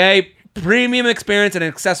 okay? Premium experience at an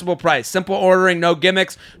accessible price. Simple ordering, no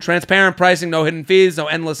gimmicks, transparent pricing, no hidden fees, no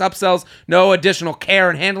endless upsells, no additional care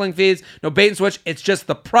and handling fees, no bait and switch. It's just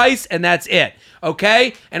the price and that's it.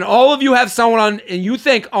 Okay? And all of you have someone on, and you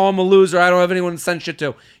think, oh, I'm a loser, I don't have anyone to send shit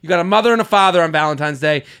to. You got a mother and a father on Valentine's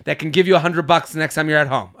Day that can give you $100 the next time you're at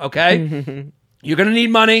home. Okay? You're going to need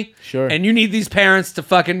money. Sure. And you need these parents to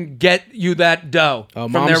fucking get you that dough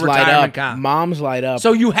from their retirement account. Moms light up.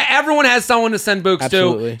 So everyone has someone to send Bouqs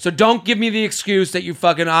Absolutely. to. So don't give me the excuse that you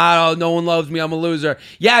fucking, no one loves me, I'm a loser.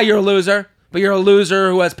 Yeah, you're a loser, but you're a loser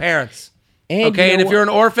who has parents. And okay, and if you're an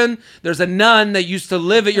orphan, there's a nun that used to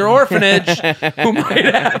live at your orphanage who might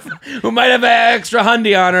have an extra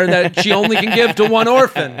hundy on her that she only can give to one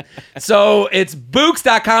orphan. So it's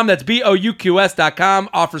Bouqs.com. That's BOUQS.com.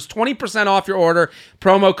 Offers 20% off your order.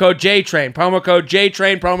 Promo code JTrain. Promo code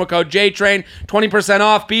JTrain. Promo code JTrain. 20%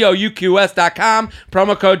 off. BOUQS.com.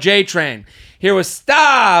 Promo code JTrain. Here was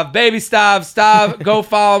Stav, baby Stav. Go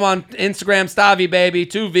follow him on Instagram, Stavy baby,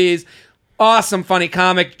 2 V's. Awesome, funny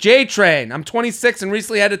comic. J-Train. I'm 26 and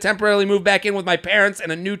recently had to temporarily move back in with my parents in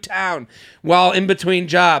a new town while in between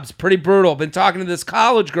jobs. Pretty brutal. Been talking to this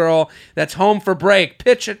college girl that's home for break.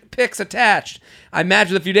 Pics attached. I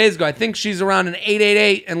matched a few days ago. I think she's around an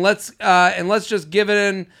 888, and let's just give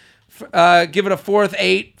it a fourth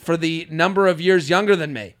 8 for the number of years younger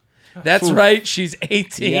than me. That's right. She's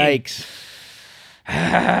 18. Yikes.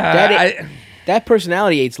 That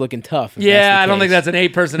personality 8's looking tough. Yeah, I don't think that's an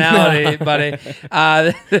 8 personality, buddy.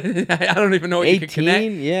 I don't even know what 18, you can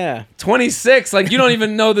connect. Yeah. 26, like you don't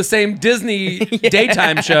even know the same Disney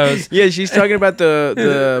daytime shows. Yeah, she's talking about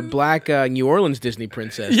the black New Orleans Disney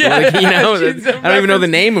princess. Yeah, like, I don't even know the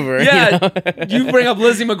name of her. Yeah, you bring up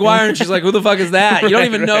Lizzie McGuire and she's like, who the fuck is that? You don't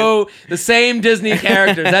even know the same Disney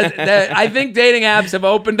characters. I think dating apps have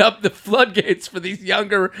opened up the floodgates for these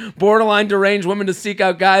younger, borderline deranged women to seek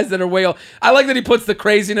out guys that are way old. I like that he puts the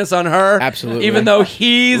craziness on her. Absolutely. Even though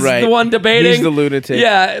he's the one debating. He's the lunatic.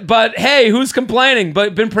 Yeah, but hey, who's complaining?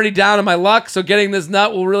 But been pretty down on my luck, so getting this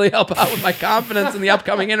nut will really help out with my confidence in the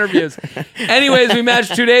upcoming interviews. Anyways, we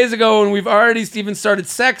matched 2 days ago, and we've already even started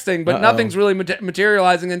sexting, but nothing's really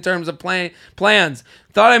materializing in terms of plans.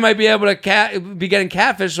 Thought I might be able to be getting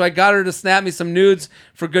catfish, so I got her to snap me some nudes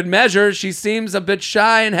for good measure. She seems a bit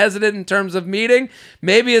shy and hesitant in terms of meeting.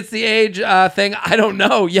 Maybe it's the age thing. I don't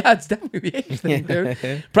know. Yeah, it's definitely the age thing,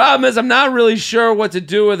 dude. Problem is, I'm not really sure what to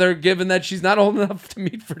do with her, given that she's not old enough to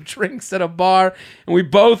meet for drinks at a bar, and we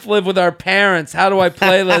both live with our parents. How do I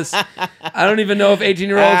play this? I don't even know if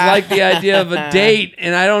 18-year-olds like the idea of a date,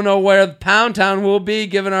 and I don't know where Pound Town will be,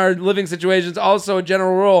 given our living situations. Also, a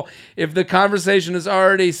general rule, if the conversation is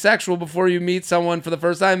already sexual before you meet someone for the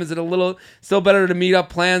first time, is it still better to meet up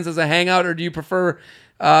plans as a hangout, or do you prefer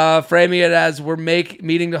framing it as we're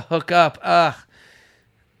meeting to hook up?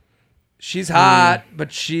 She's hot, but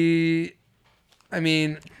it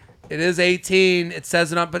is 18. It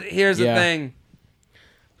says it on, but here's the thing.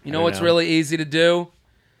 You know what's really easy to do?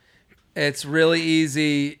 It's really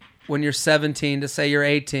easy when you're 17 to say you're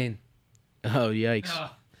 18. Oh, yikes.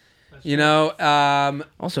 You know,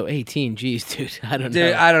 also 18. Geez, dude, I don't know.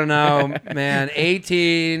 Dude, I don't know, man.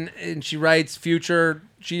 18, and she writes future.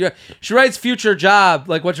 She writes future job,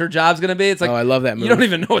 like what her job's gonna be. It's like, I love that movie. You don't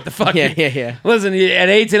even know what the fuck. Yeah. Listen, at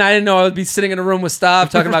 18, I didn't know I would be sitting in a room with Stav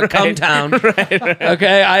talking about Cum Town. Right.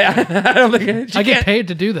 Okay, I don't think I get paid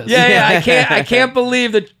to do this. Yeah, I can't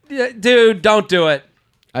believe that, dude. Don't do it.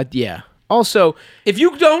 Yeah. Also, if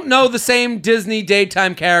you don't know the same Disney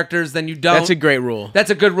daytime characters, then you don't. That's a great rule. That's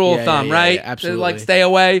a good rule of thumb, right? Yeah, absolutely. Like, stay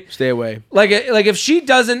away. Stay away. Like if she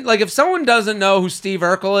doesn't, like if someone doesn't know who Steve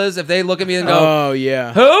Urkel is, if they look at me and go, "Oh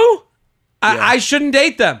yeah, who?" I shouldn't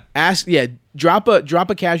date them. Drop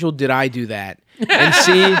a casual. Did I do that? And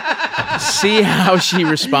see See how she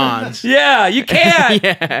responds. Yeah, you can't.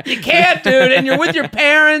 Yeah. You can't, dude. And you're with your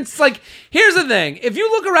parents. Like, here's the thing. If you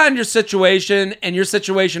look around your situation and your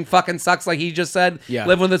situation fucking sucks, like he just said,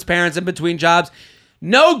 living with his parents in between jobs,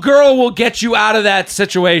 no girl will get you out of that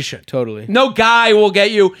situation. Totally. No guy will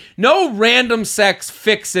get you. No random sex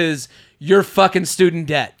fixes your fucking student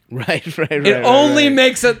debt. Right. It only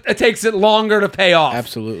makes it takes it longer to pay off.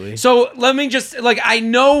 Absolutely. So let me just, like, I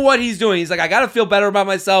know what he's doing. He's like, I got to feel better about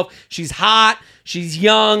myself. She's hot. She's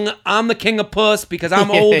young. I'm the king of puss because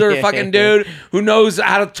I'm older fucking dude who knows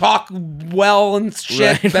how to talk well and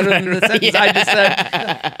shit better than the sentence I just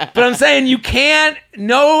said. But I'm saying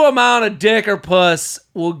no amount of dick or puss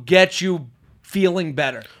will get you feeling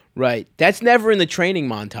better. Right. That's never in the training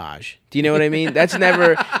montage. Do you know what I mean? That's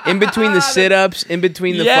never in between the sit-ups, in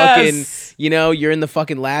between the fucking, you're in the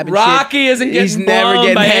fucking lab and Rocky shit. isn't getting He's never blown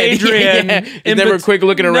getting by head. Adrian. He's never quick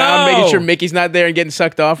looking around, making sure Mickey's not there and getting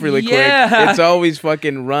sucked off really quick. It's always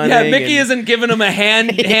fucking running. Yeah, Mickey isn't giving him a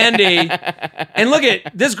handy. And look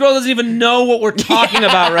this girl doesn't even know what we're talking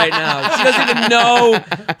about right now. She doesn't even know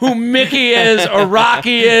who Mickey is or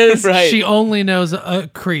Rocky is. Right. She only knows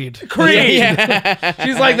Creed. She's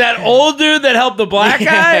like that old dude that helped the black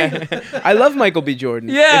guy. I love Michael B. Jordan.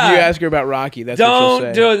 Yeah. If you ask her about Rocky, that's what she'll say.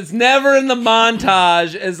 Don't do it. It's never in the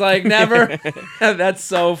montage. It's like never. That's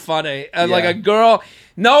so funny. And like a girl,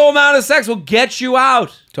 no amount of sex will get you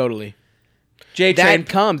out. Totally. J-Train.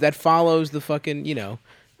 That follows the fucking,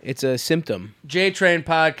 it's a symptom.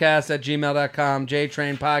 JTrainPodcast at gmail.com.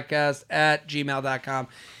 JTrainPodcast at gmail.com.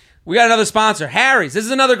 We got another sponsor, Harry's. This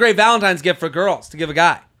is another great Valentine's gift for girls to give a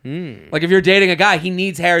guy. Like if you're dating a guy, he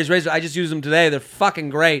needs Harry's razors. I just used them today. They're fucking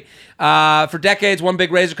great. For decades, one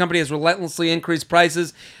big razor company has relentlessly increased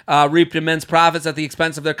prices, reaped immense profits at the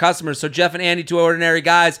expense of their customers. So Jeff and Andy, two ordinary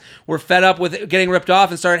guys, were fed up with getting ripped off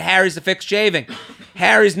and started Harry's to fix shaving.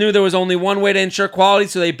 Harry's knew there was only one way to ensure quality,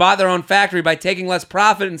 so they bought their own factory by taking less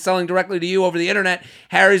profit and selling directly to you over the internet.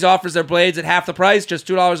 Harry's offers their blades at half the price, just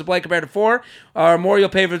 $2 a blade compared to $4, or more you'll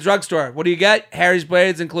pay for the drugstore. What do you get? Harry's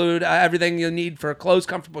blades include everything you'll need for a close,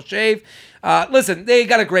 comfortable shave. Listen, they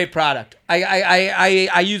got a great product.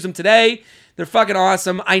 I use them today. They're fucking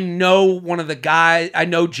awesome. I know one of the guys. I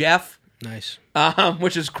know Jeff. Nice.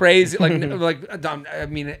 Which is crazy. I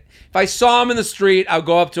mean, if I saw him in the street, I'd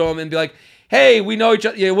go up to him and be like, hey, we know each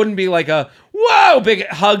other. It wouldn't be like a, whoa, big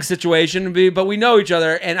hug situation, but we know each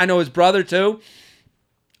other. And I know his brother, too.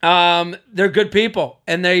 They're good people.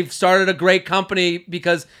 And they've started a great company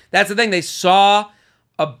because that's the thing. They saw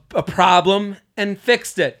a problem and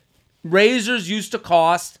fixed it. Razors used to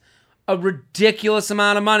cost a ridiculous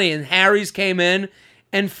amount of money, and Harry's came in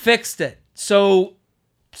and fixed it. So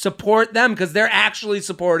support them because they're actually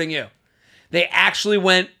supporting you. They actually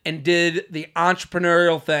went and did the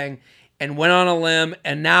entrepreneurial thing and went on a limb,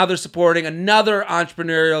 and now they're supporting another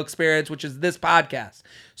entrepreneurial experience, which is this podcast.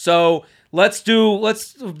 So let's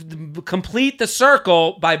complete the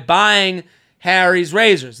circle by buying Harry's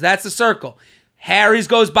razors. That's the circle. Harry's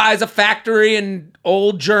buys a factory in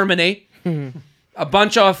old Germany. A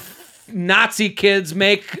bunch of Nazi kids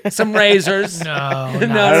make some razors. No, I don't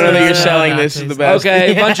know that you're selling this is the best.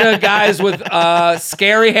 Okay, a bunch of guys with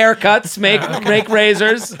scary haircuts make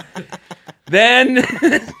razors. Then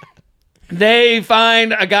they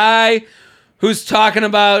find a guy who's talking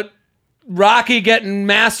about Rocky getting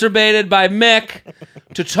masturbated by Mick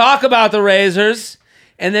to talk about the razors.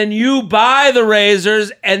 And then you buy the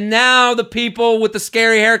razors, and now the people with the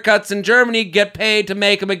scary haircuts in Germany get paid to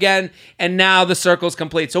make them again, and now the circle's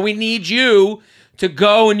complete. So we need you to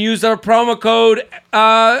go and use our promo code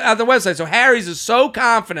at the website. So Harry's is so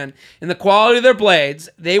confident in the quality of their blades,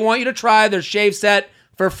 they want you to try their shave set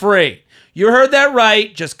for free. You heard that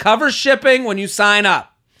right. Just cover shipping when you sign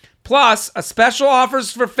up. Plus, a special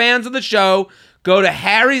offers for fans of the show. Go to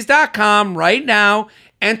harrys.com right now.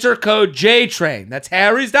 Enter code JTRAIN. That's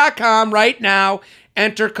harrys.com right now.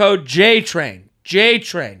 Enter code JTRAIN.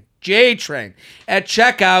 JTRAIN. At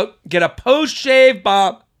checkout, get a post-shave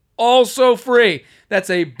balm also free.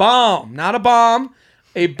 That's a balm, not a bomb.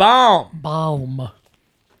 A balm. Balm.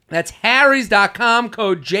 That's harrys.com,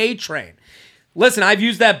 code JTRAIN. Listen, I've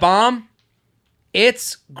used that balm.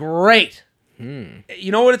 It's great.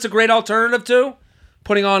 You know what it's a great alternative to?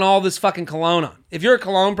 Putting on all this fucking cologne on. If you're a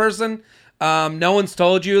cologne person, no one's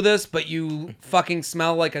told you this, but you fucking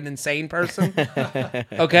smell like an insane person.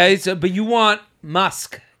 Okay? But you want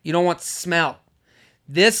musk. You don't want smell.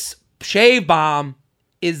 This shave balm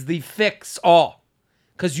is the fix all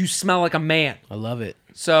because you smell like a man. I love it.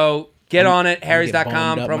 So get on it.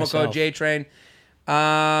 Harrys.com, promo promo code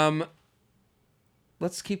JTRAIN.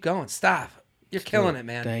 Let's keep going. Stop. You're killing it,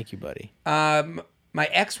 man. Thank you, buddy. my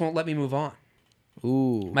ex won't let me move on.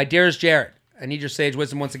 Ooh. My dearest Jared, I need your sage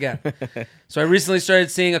wisdom once again. So I recently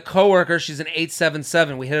started seeing a coworker. She's an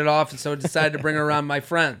 877. We hit it off, and so I decided to bring her around my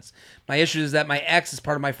friends. My issue is that my ex is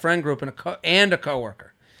part of my friend group and a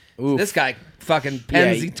coworker. So this guy fucking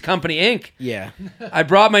pens Company Inc. Yeah. I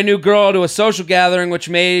brought my new girl to a social gathering, which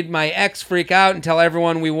made my ex freak out and tell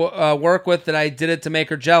everyone we work with that I did it to make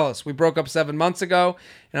her jealous. We broke up 7 months ago,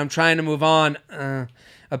 and I'm trying to move on.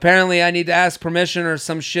 Apparently, I need to ask permission or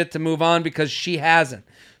some shit to move on because she hasn't.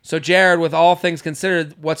 So, Jared, with all things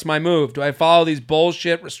considered, what's my move? Do I follow these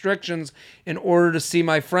bullshit restrictions in order to see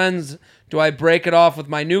my friends? Do I break it off with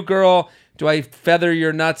my new girl? Do I feather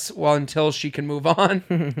your nuts until she can move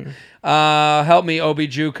on? Help me,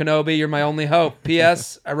 OB-Jew Kenobi. You're my only hope.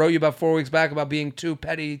 P.S. I wrote you about 4 weeks back about being too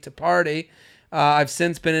petty to party. I've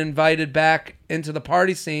since been invited back into the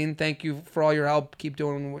party scene. Thank you for all your help. Keep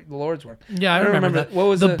doing the Lord's work. Yeah, I remember that. What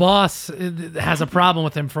was the boss has a problem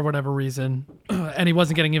with him for whatever reason, and he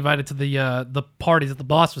wasn't getting invited to the parties that the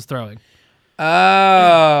boss was throwing.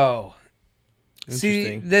 Oh.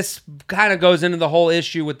 See, this kind of goes into the whole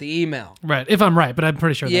issue with the email. Right, if I'm right, but I'm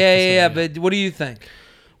pretty sure that's Yeah, but what do you think?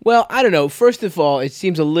 Well, I don't know. First of all, it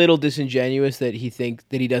seems a little disingenuous that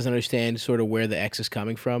he doesn't understand sort of where the ex is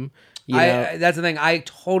coming from. You know? That's the thing. I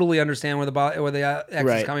totally understand where the ex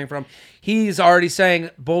is coming from. He's already saying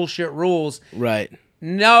bullshit rules. Right.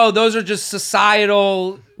 No, those are just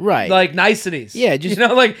societal, like niceties. Yeah, just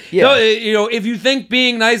if you think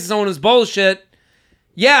being nice to someone is bullshit,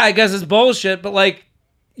 yeah, I guess it's bullshit. But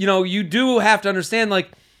you do have to understand,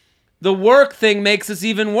 the work thing makes this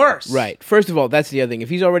even worse. Right. First of all, that's the other thing. If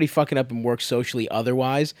he's already fucking up and works socially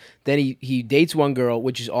otherwise, then he dates one girl,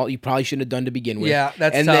 which is all you probably shouldn't have done to begin with. Yeah,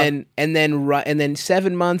 that's tough. And then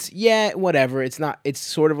 7 months, yeah, whatever. It's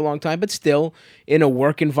sort of a long time, but still in a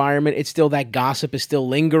work environment, it's still that gossip is still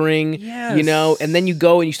lingering. Yes. And then you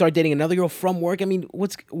go and you start dating another girl from work. I mean,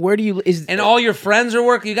 all your friends are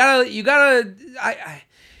working. You gotta.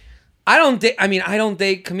 I don't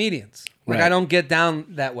date comedians. I don't get down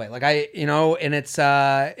that way. And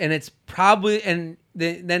it's probably, and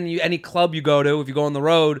then any club you go to, if you go on the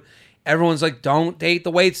road, everyone's like, don't date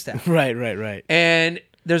the waitstaff. Right. And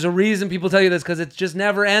there's a reason people tell you this, because it just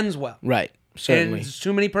never ends well. Right. Certainly. And there's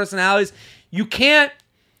too many personalities.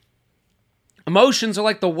 Emotions are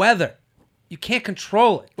like the weather. You can't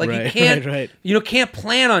control it. You can't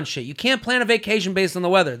plan on shit. You can't plan a vacation based on the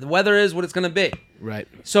weather. The weather is what it's going to be. Right.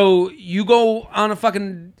 So you go on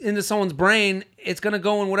into someone's brain, it's going to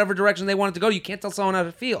go in whatever direction they want it to go. You can't tell someone how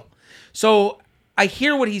to feel. So I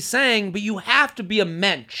hear what he's saying, but you have to be a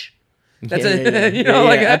mensch. That's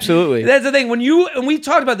absolutely. That's the thing. When we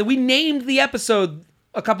talked about that, we named the episode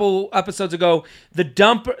a couple episodes ago.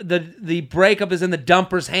 The breakup is in the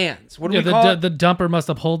dumper's hands. What do we call it? The dumper must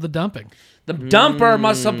uphold the dumping. The dumper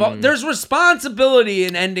must uphold. There's responsibility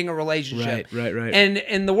in ending a relationship. Right.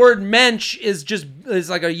 And the word mensch is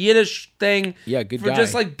like a Yiddish thing. Yeah, good for guy.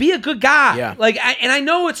 Just be a good guy. Yeah. And I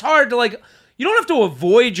know it's hard to you don't have to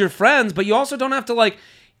avoid your friends, but you also don't have to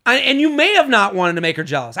and you may have not wanted to make her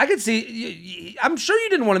jealous. I could see. I'm sure you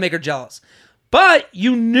didn't want to make her jealous, but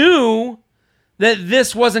you knew that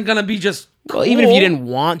this wasn't going to be just cool. Well, even if you didn't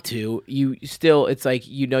want to, you still, it's like,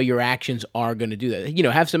 your actions are going to do that.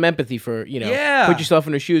 Have some empathy for, put yourself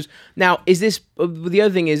in her shoes. Now, is this, the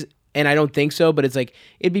other thing is, and I don't think so, but it's like,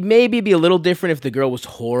 it'd be a little different if the girl was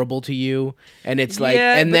horrible to you, and it's like,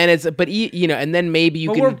 and then maybe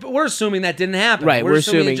you can. We're assuming that didn't happen. Right, we're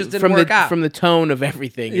assuming it just didn't work out. From the tone of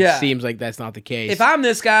everything, it seems like that's not the case. If I'm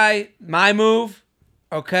this guy, my move,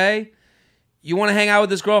 okay, you want to hang out with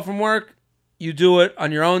this girl from work, you do it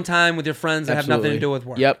on your own time with your friends that have nothing to do with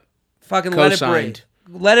work. Yep. Fucking Co-signed.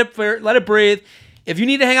 Let it breathe. Let it breathe. If you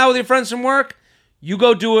need to hang out with your friends from work, you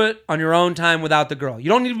go do it on your own time without the girl. You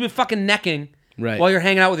don't need to be fucking necking while you're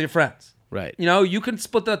hanging out with your friends. Right. You can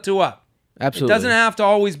split the two up. Absolutely. It doesn't have to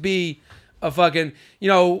always be a fucking,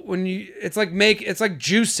 when it's like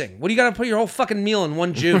juicing. What do you got to put your whole fucking meal in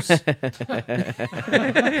one juice? I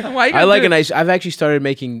like I've actually started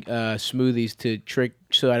making smoothies to trick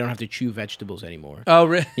so I don't have to chew vegetables anymore. Oh,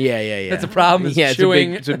 really? Yeah. That's a problem.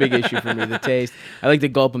 Chewing. It's a big issue for me. The taste. I like to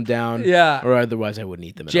gulp them down. Yeah. Or otherwise I wouldn't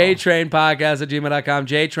eat them at all. JTrainPodcast@gmail.com.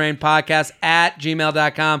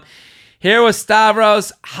 JTrainPodcast@gmail.com. Here with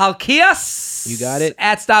Stavros Halkias. You got it.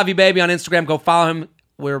 @StavyBaby on Instagram. Go follow him.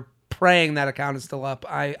 We're praying that account is still up.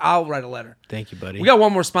 I'll write a letter. Thank you, buddy. We got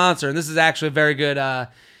one more sponsor, and this is actually a very good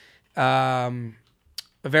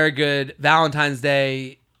Valentine's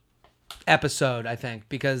Day episode, I think,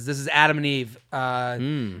 because this is Adam and Eve.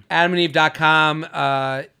 AdamandEve.com.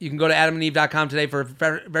 You can go to AdamandEve.com today for a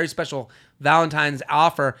very, very special Valentine's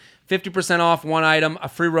offer. 50% off one item, a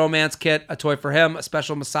free romance kit, a toy for him, a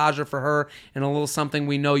special massager for her, and a little something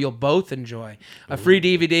we know you'll both enjoy. A free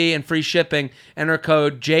DVD and free shipping. Enter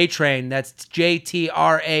code JTRAIN. That's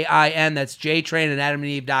JTRAIN. That's JTRAIN at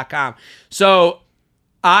AdamandEve.com. So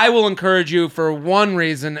I will encourage you for one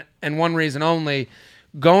reason and one reason only,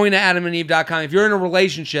 going to AdamandEve.com. If you're in a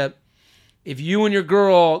relationship, if you and your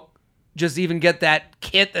girl just even get that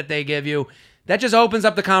kit that they give you, that just opens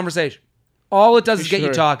up the conversation. All it does is get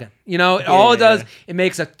you talking. You know, all it does, it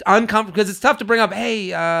makes it uncomfortable, because it's tough to bring up,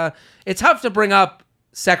 it's tough to bring up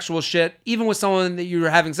sexual shit, even with someone that you're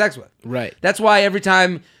having sex with. Right. That's why every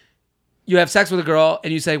time you have sex with a girl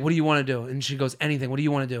and you say, what do you want to do? And she goes, anything. What do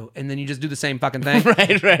you want to do? And then you just do the same fucking thing. Right.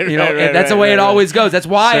 You know, that's the way it always goes. That's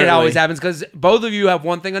why it always happens, because both of you have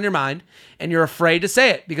one thing on your mind and you're afraid to say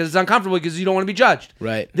it because it's uncomfortable, because you don't want to be judged.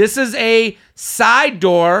 Right. This is a side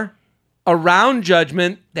door around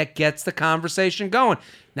judgment that gets the conversation going.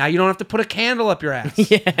 Now you don't have to put a candle up your ass.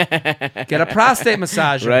 Get a prostate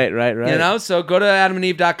massager. Right. You know, so go to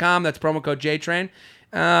AdamandEve.com. That's promo code JTRAIN,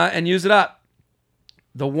 and use it up.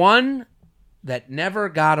 The one that never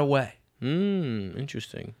got away.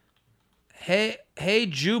 Interesting. Hey,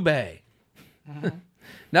 Jubei.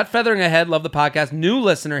 Nut feathering ahead. Love the podcast. New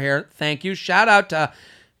listener here. Thank you. Shout out to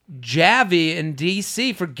Javi in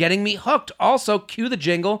DC for getting me hooked. Also, cue the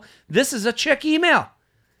jingle. This is a chick email.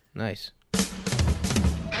 Nice.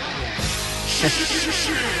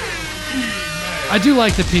 I do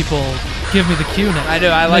like that people give me the cue now. I do.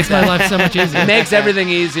 I like Makes that. my life so much easier. It makes everything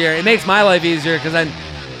easier. It makes my life easier, because then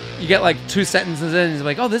you get like 2 sentences in and you're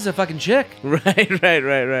like, oh, this is a fucking chick. Right.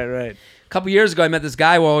 A couple years ago, I met this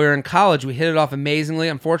guy while we were in college. We hit it off amazingly.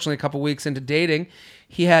 Unfortunately, a couple weeks into dating,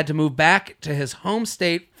 he had to move back to his home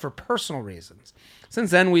state for personal reasons.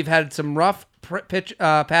 Since then, we've had some rough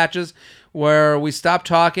patches where we stopped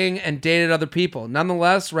talking and dated other people.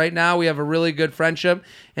 Nonetheless, right now, we have a really good friendship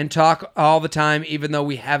and talk all the time, even though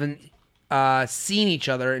we haven't seen each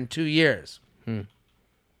other in 2 years.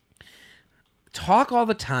 Talk all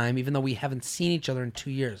the time, even though we haven't seen each other in 2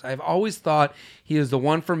 years. I've always thought he is the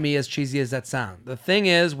one for me, as cheesy as that sounds. The thing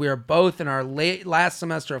is, we are both in our last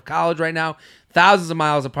semester of college right now, thousands of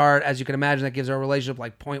miles apart. As you can imagine, that gives our relationship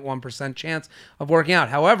like 0.1% chance of working out.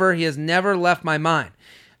 However, he has never left my mind.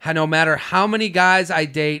 No matter how many guys I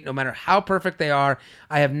date, no matter how perfect they are,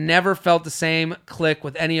 I have never felt the same click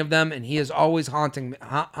with any of them, and he is always haunting me.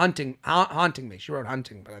 She wrote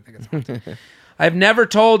hunting, but I think it's haunting. I've never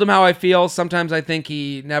told him how I feel. Sometimes I think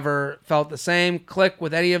he never felt the same click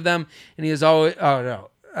with any of them, and he is always... Oh,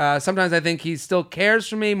 no. Sometimes I think he still cares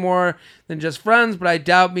for me more than just friends, but I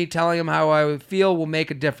doubt me telling him how I feel will make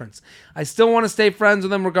a difference. I still want to stay friends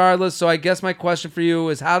with him regardless, so I guess my question for you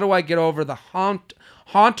is, how do I get over the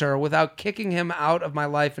haunter without kicking him out of my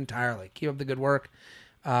life entirely? Keep up the good work.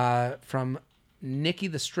 From Nikki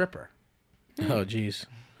the Stripper. Oh, geez.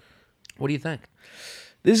 What do you think?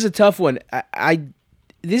 This is a tough one.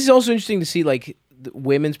 This is also interesting to see, like, the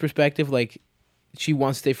women's perspective. Like, she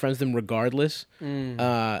wants to stay friends with him regardless.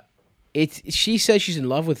 She says she's in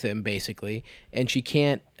love with him, basically, and she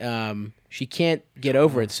can't get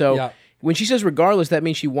over it. So when she says regardless, that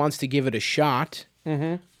means she wants to give it a shot.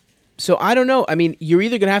 So I don't know. I mean, you're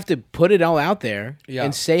either gonna have to put it all out there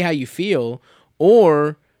and say how you feel,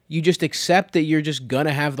 or you just accept that you're just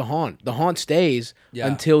gonna have the haunt. The haunt stays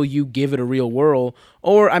until you give it a real whirl.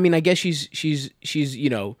 Or I mean, I guess she's you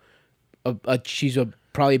know, she's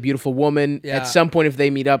probably a beautiful woman. At some point, if they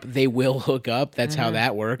meet up, they will hook up. That's how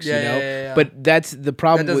that works, you know. Yeah. But that's the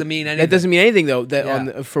problem. That doesn't mean anything. That doesn't mean anything, though.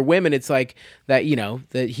 That for women, it's like that. You know,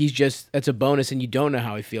 that that's a bonus, and you don't know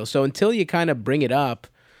how he feels. So until you kind of bring it up,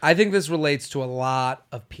 I think this relates to a lot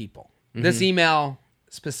of people. This email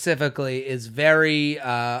specifically is very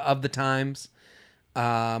of the times,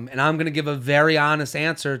 and I'm going to give a very honest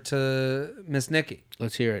answer to Miss Nikki.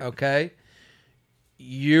 Let's hear it. Okay,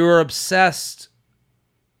 you're obsessed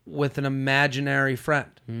with an imaginary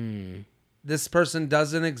friend. This person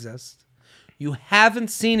doesn't exist. You haven't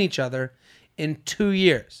seen each other in 2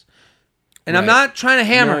 years. And I'm not trying to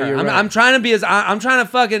hammer her. I'm trying to be I'm trying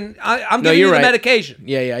to fucking... I'm giving you the medication.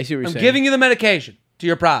 Yeah, I see what you're saying. I'm giving you the medication to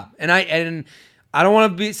your problem. And I don't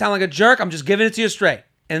want to sound like a jerk. I'm just giving it to you straight.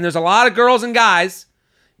 And there's a lot of girls and guys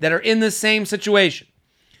that are in the same situation.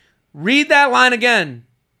 Read that line again.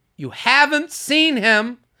 You haven't seen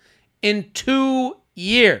him in 2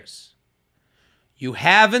 years. You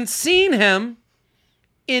haven't seen him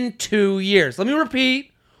in 2 years. Let me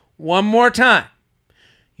repeat one more time.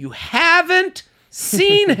 You haven't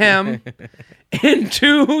seen him in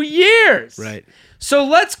 2 years. Right. So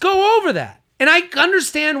let's go over that. And I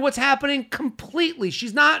understand what's happening completely.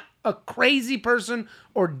 She's not a crazy person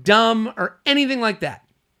or dumb or anything like that.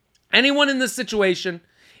 Anyone in this situation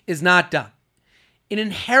is not dumb. It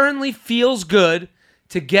inherently feels good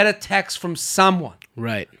to get a text from someone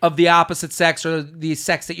Right. of the opposite sex or the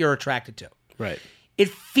sex that you're attracted to. Right. It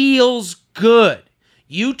feels good.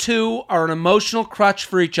 You two are an emotional crutch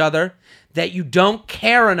for each other that you don't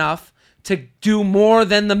care enough to do more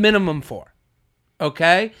than the minimum for.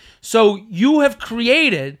 Okay? So you have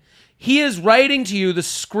created, he is writing to you the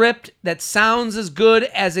script that sounds as good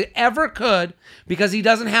as it ever could because he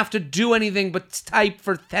doesn't have to do anything but type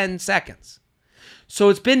for 10 seconds. So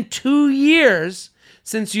it's been 2 years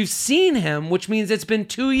since you've seen him, which means it's been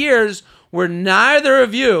 2 years where neither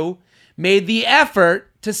of you made the effort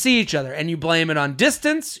to see each other. And you blame it on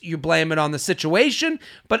distance, you blame it on the situation,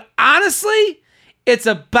 but honestly, it's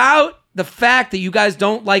about the fact that you guys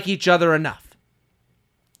don't like each other enough.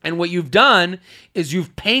 And what you've done is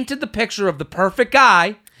you've painted the picture of the perfect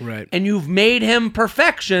guy, Right. and you've made him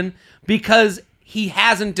perfection because he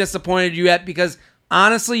hasn't disappointed you yet, because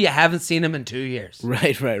honestly, you haven't seen him in 2 years.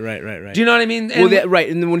 Right. Do you know what I mean? Well, right.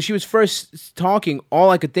 And then when she was first talking, all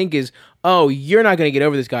I could think is, oh, you're not going to get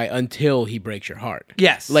over this guy until he breaks your heart.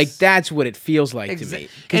 Yes. Like, that's what it feels like to me.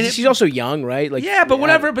 Because she's also young, right? Like, yeah, but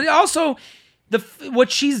whatever. But also,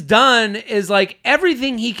 what she's done is like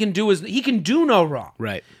everything he can do is he can do no wrong.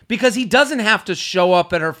 Right. Because he doesn't have to show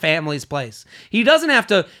up at her family's place. He doesn't have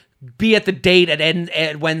to be at the date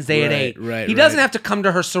at Wednesday at 8. Right, he doesn't have to come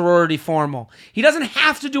to her sorority formal. He doesn't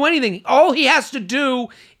have to do anything. All he has to do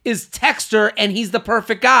is text her, and he's the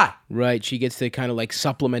perfect guy. Right. She gets to kind of like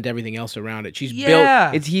supplement everything else around it. She's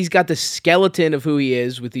Yeah. built. He's got the skeleton of who he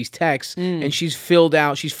is with these texts, and she's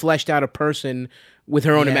fleshed out a person with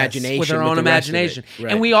her own Yes, imagination. with her own the rest of it. imagination.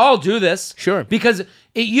 Right. And we all do this. Sure. Because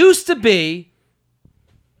it used to be,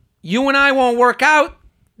 you and I won't work out,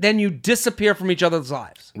 then you disappear from each other's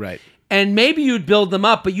lives. Right. And maybe you'd build them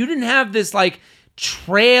up, but you didn't have this like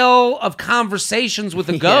trail of conversations with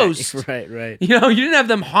a ghost. Right. Right. You know, you didn't have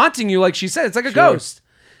them haunting you like she said. It's like a ghost.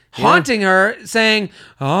 Haunting her, saying,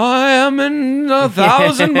 I am in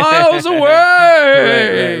 1,000 miles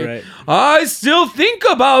away. Right. I still think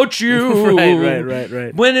about you.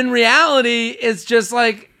 Right. When in reality, it's just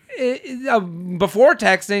like before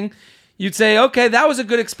texting, you'd say, okay, that was a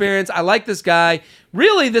good experience. I like this guy.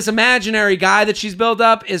 Really, this imaginary guy that she's built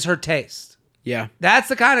up is her taste. Yeah. That's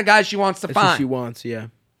the kind of guy she wants to That's find. what she wants, yeah.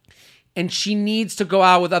 And she needs to go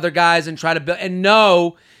out with other guys and try to build and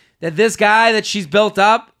know that this guy that she's built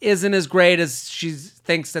up isn't as great as she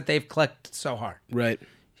thinks that they've clicked so hard. Right.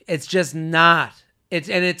 It's just not.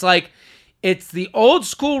 It's like the old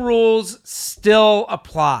school rules still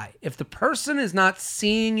apply. If the person is not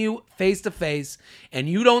seeing you face to face and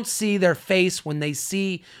you don't see their face when they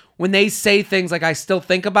say things like I still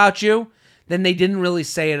think about you, then they didn't really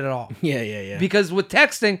say it at all. Yeah. Because with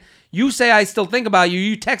texting, you say I still think about you,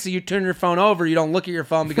 you text it, you turn your phone over, you don't look at your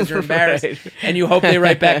phone because you're embarrassed, and you hope they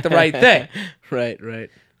write back the right thing. Right.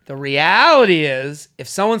 The reality is, if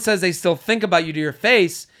someone says they still think about you to your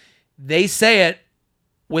face, they say it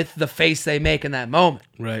with the face they make in that moment.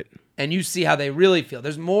 Right. And you see how they really feel.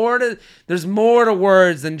 There's more to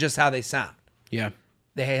words than just how they sound. Yeah.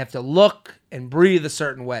 They have to look and breathe a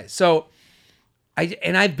certain way. So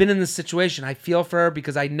I've been in this situation. I feel for her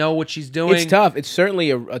because I know what she's doing. It's tough. It's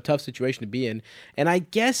certainly a tough situation to be in. And I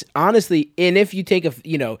guess, honestly, and if you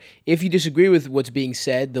if you disagree with what's being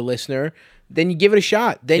said, the listener, then you give it a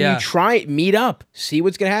shot. Then you try it, meet up, see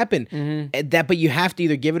what's going to happen. Mm-hmm. But you have to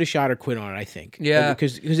either give it a shot or quit on it, I think. Yeah.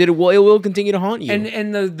 Because it will continue to haunt you.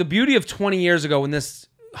 And the beauty of 20 years ago when this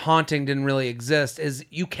haunting didn't really exist is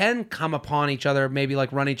you can come upon each other, maybe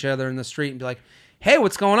like run each other in the street and be like, hey,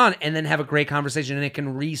 what's going on? And then have a great conversation and it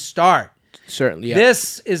can restart. Certainly, yeah.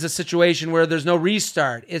 This is a situation where there's no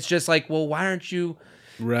restart. It's just like, well, why aren't we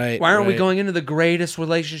going into the greatest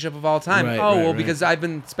relationship of all time? Because I've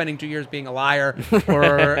been spending 2 years being a liar,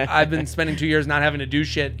 or I've been spending 2 years not having to do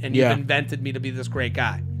shit, and you've invented me to be this great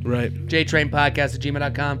guy. Right.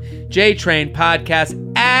 JTrainPodcast@gmail.com.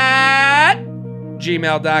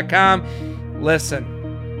 JTrainPodcast@gmail.com. Listen.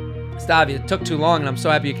 Stavi, it took too long, and I'm so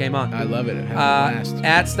happy you came on. I love it. Blast.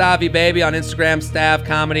 At Stavi Baby on Instagram, Stav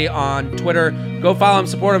Comedy on Twitter. Go follow him,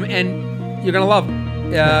 support him, and you're going to love him.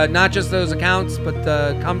 Not just those accounts, but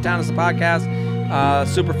Come Town is the podcast.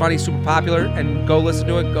 Super funny, super popular, and go listen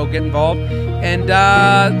to it. Go get involved. And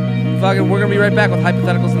we're going to be right back with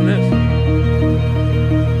Hypotheticals in the News.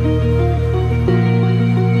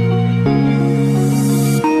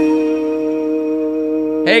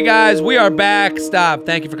 Hey guys, we are back. Stop.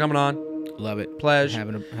 Thank you for coming on. Love it. Pleasure.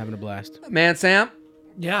 Having a blast. Man, Sam,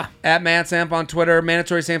 Yeah. At Matt Samp on Twitter,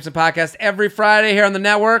 Mandatory Samson Podcast every Friday here on the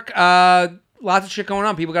network. Lots of shit going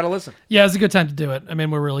on. People got to listen. Yeah, it's a good time to do it. I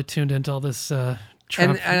mean, we're really tuned into all this Trump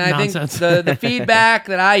And I think nonsense. the feedback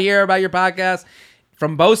that I hear about your podcast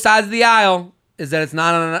from both sides of the aisle is that it's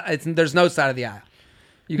not there's no side of the aisle.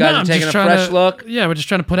 You guys are taking a fresh look. Yeah, we're just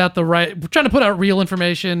trying to put out we're trying to put out real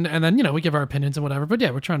information, and then we give our opinions and whatever. But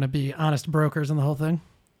yeah, we're trying to be honest brokers in the whole thing.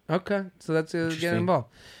 Okay, so that's get involved.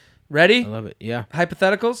 Ready? I love it. Yeah.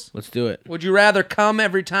 Hypotheticals? Let's do it. Would you rather come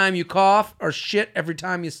every time you cough or shit every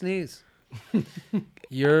time you sneeze?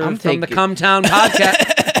 You're from the Cum Town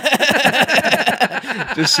podcast.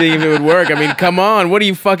 Just seeing if it would work. I mean, come on. What are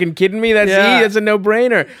you fucking kidding me? That's a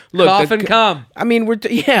no-brainer. Look, cough and cum. I mean,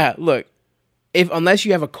 look. Unless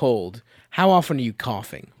you have a cold, how often are you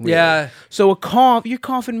coughing? Really? Yeah. So you're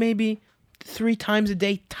coughing maybe 3 times a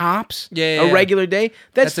day tops. Yeah. A regular day.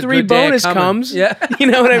 That's a 3 good day of bonus coming. comes. Yeah. You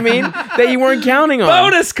know what I mean? That you weren't counting on.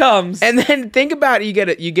 Bonus comes. And then think about it.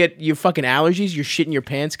 You get your fucking allergies. You're shitting your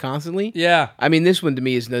pants constantly. Yeah. I mean, this one to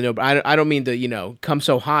me is no. I don't mean to come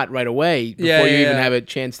so hot right away before you even have a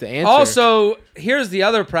chance to answer. Also, here's the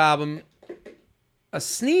other problem. A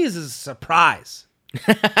sneeze is a surprise.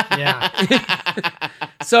 Yeah.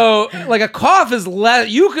 So, like, a cough is less.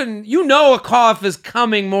 A cough is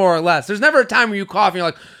coming more or less. There's never a time where you cough and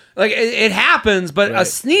you're like it happens, but a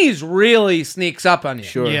sneeze really sneaks up on you.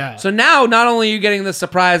 Sure. Yeah. So now, not only are you getting the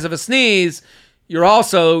surprise of a sneeze, you're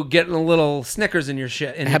also getting a little Snickers in your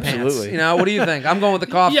shit. In your Absolutely. pants. What do you think? I'm going with the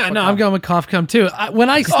cough. Yeah, no, I'm going with cough cum too. When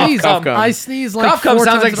I sneeze, cum. I sneeze like Cough cum 4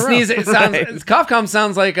 sounds times like in a row. sneeze. It sounds cough cum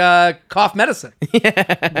sounds like cough medicine.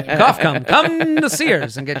 Cough cum. Come to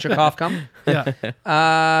Sears and get your cough cum. Yeah.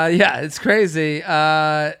 Yeah, it's crazy.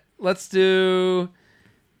 Let's do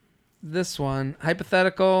this one.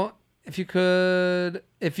 Hypothetical. If you could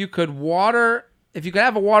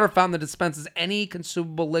have a water fountain that dispenses any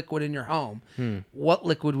consumable liquid in your home, what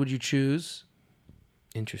liquid would you choose?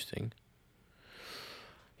 Interesting.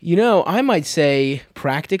 I might say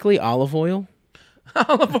practically olive oil.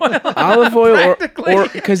 Olive oil, or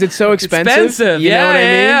because it's so expensive. You know what I mean?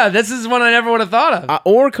 Yeah. This is one I never would have thought of.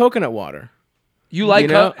 Or coconut water. You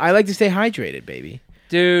like I like to stay hydrated, baby.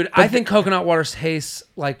 Dude, I think coconut water tastes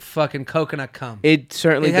like fucking coconut cum. It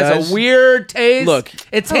certainly has does. a weird taste. Look,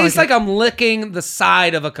 it tastes like I'm licking the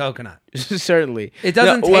side of a coconut. Certainly. It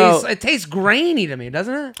doesn't taste. It tastes grainy to me,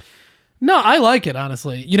 doesn't it? No, I like it,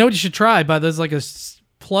 honestly. You know what you should try? There's like a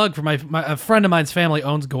plug for a friend of mine's family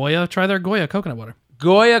owns Goya. Try their Goya coconut water.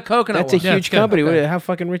 Goya coconut That's a water. huge company. Okay. How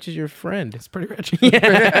fucking rich is your friend? It's pretty rich.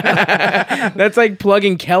 That's like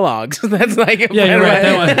plugging Kellogg's. That's like you're right.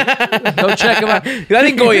 That one. Go check them out. I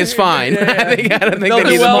think Goya's fine. I don't think They'll they do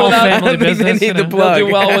need well without- I don't think they need the plug. They'll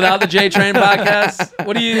do well without the J Train podcast.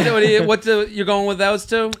 You're going with those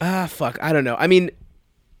two? Fuck. I don't know. I mean,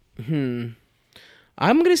 I'm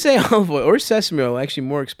going to say olive oil or sesame oil, actually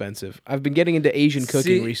more expensive. I've been getting into Asian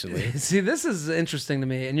cooking recently. See, this is interesting to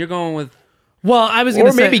me. And you're going with Well, I was going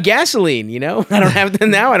to say... Or maybe gasoline, I don't have to...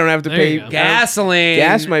 Now I don't have to There pay... you go. gasoline.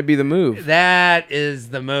 Gas might be the move. That is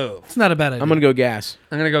the move. It's not a bad idea. I'm going to go gas.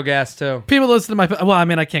 I'm going to go gas, too. People that listen to my... Well, I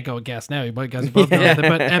mean, I can't go with gas now. You guys both know that.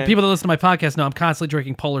 But people that listen to my podcast know I'm constantly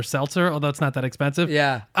drinking Polar Seltzer, although it's not that expensive.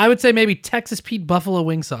 Yeah. I would say maybe Texas Pete Buffalo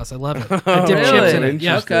wing sauce. I love it. I dip Really? chips in it.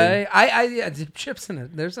 Yeah. Okay. I dip chips in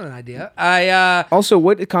it. There's an idea. Also,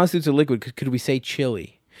 what constitutes a liquid? Could we say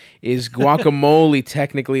chili? Is guacamole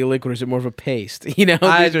technically a liquid, or is it more of a paste?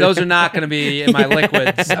 Those are not going to be in my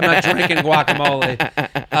liquids. I'm not drinking guacamole.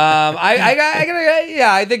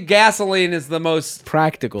 I think gasoline is the most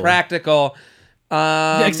practical.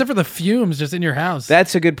 Yeah, except for the fumes just in your house.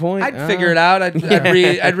 That's a good point. I'd figure it out. I'd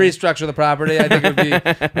restructure the property. I think it would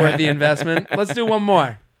be worth the investment. Let's do one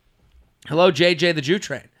more. Hello, JJ the Jew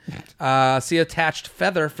Train. See attached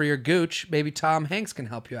feather for your gooch. Maybe Tom Hanks can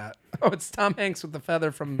help you out. Oh, it's Tom Hanks with the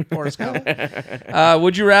feather from Forrest Gump.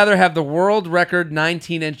 Would you rather have the world record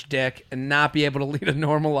 19-inch dick and not be able to lead a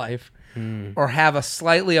normal life, or have a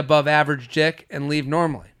slightly above average dick and leave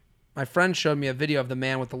normally? My friend showed me a video of the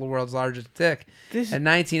man with the world's largest dick. At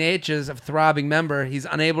 19 inches of throbbing member, he's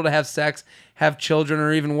unable to have sex, have children,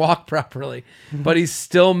 or even walk properly. But he's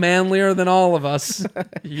still manlier than all of us.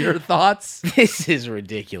 Your thoughts? This is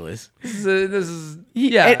ridiculous. This is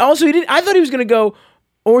yeah. And also, I thought he was going to go,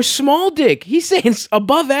 or small dick. He's saying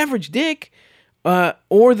above average dick,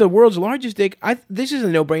 or the world's largest dick. This is a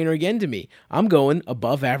no-brainer again to me. I'm going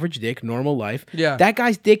above average dick, normal life. Yeah. That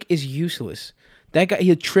guy's dick is useless. That guy,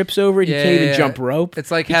 he trips over it. He can't even jump rope.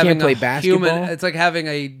 It's like he having can't play a basketball. human. It's like having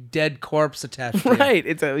a dead corpse attached to you. Right.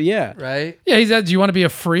 It's Right? Yeah, he said, do you want to be a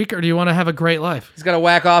freak or do you want to have a great life? He's got to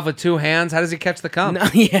whack off with 2 hands. How does he catch the cum? No, I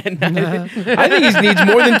think he needs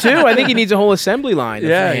more than 2. I think he needs a whole assembly line of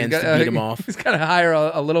hands to beat him off. He's got to hire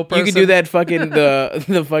a little person. You can do that fucking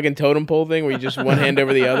the fucking totem pole thing where you just one hand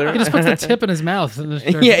over the other. He just puts the tip in his mouth.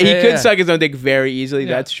 Yeah, he could suck his own dick very easily.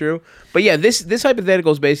 Yeah. That's true. But yeah, this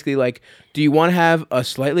hypothetical is basically like, do you want to have a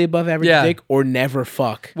slightly above average dick or never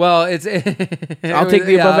fuck? Well, I'll take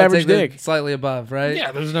the above average dick. Slightly above, right?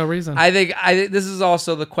 Yeah, there's no reason. I think this is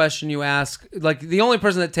also the question you ask. Like, the only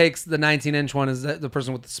person that takes the 19-inch one is the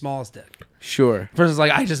person with the smallest dick. Sure. The person's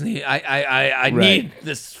like, I need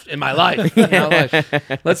this in my life. You know,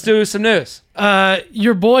 like, let's do some news.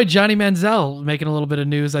 Your boy Johnny Manziel making a little bit of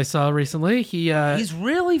news I saw recently. He's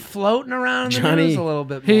really floating around in the Johnny. news a little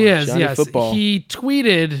bit more. He is, Johnny yes. Football. He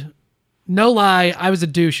tweeted, no lie, I was a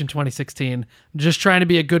douche in 2016. Just trying to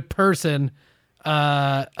be a good person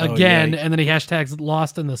again. yeah. And then he hashtags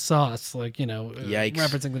lost in the sauce, like, Yikes.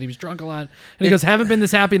 referencing that he was drunk a lot. And he goes, haven't been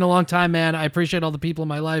this happy in a long time, man. I appreciate all the people in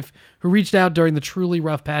my life who reached out during the truly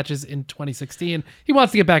rough patches in 2016. He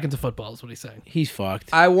wants to get back into football, is what he's saying. He's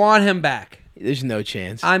fucked. I want him back. There's no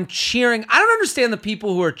chance. I'm cheering. I don't understand the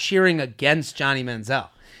people who are cheering against Johnny Manziel.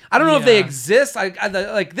 I don't know if they exist.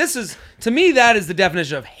 Like, this is, to me, that is the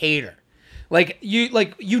definition of hater. Like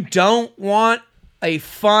you don't want a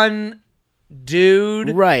fun dude,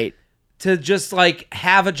 right? To just like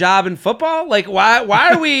have a job in football. Like, why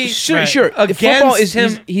are we sure against football is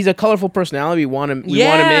him? He's a colorful personality. We want him in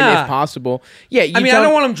if possible. Yeah, I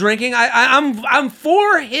don't want him drinking. I'm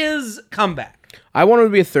for his comeback. I want him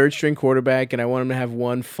to be a third string quarterback, and I want him to have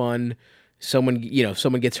one fun. Someone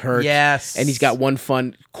gets hurt. Yes, and he's got one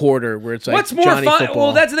fun quarter where it's like, what's more Johnny fun? Football.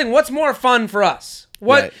 Well, that's the thing. What's more fun for us?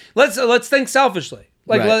 What? Right. Let's think selfishly.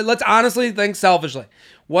 Like, let's honestly think selfishly.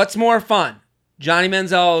 What's more fun? Johnny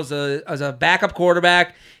Manziel is a backup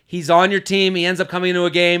quarterback. He's on your team. He ends up coming into a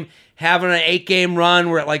game, having an 8-game run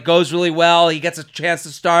where it like goes really well. He gets a chance to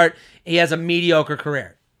start. He has a mediocre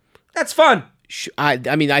career. That's fun. I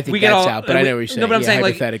think that's out, but I know what you're saying. No, but I'm saying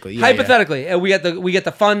hypothetically. Hypothetically, we get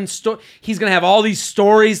the fun story. He's gonna have all these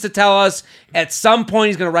stories to tell us. At some point,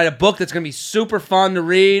 he's gonna write a book that's gonna be super fun to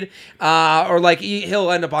read, or like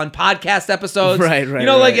he'll end up on podcast episodes. Right.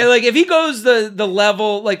 Like if he goes the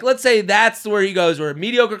level, like let's say that's where he goes, where a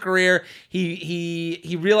mediocre career,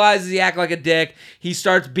 he realizes he acts like a dick. He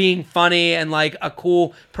starts being funny and like a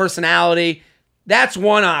cool personality. That's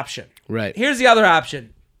one option. Right. Here's the other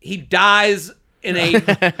option. He dies in a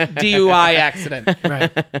DUI accident.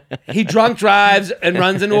 Right. He drunk drives and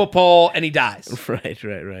runs into a pole and he dies.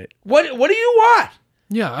 Right. What do you want?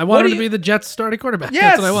 Yeah, I want him to be the Jets starting quarterback.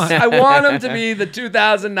 Yes, that's what I want. I want him to be the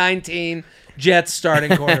 2019 Jets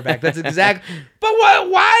starting quarterback. That's exact. But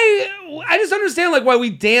why? I just understand like why we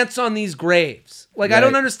dance on these graves. Like I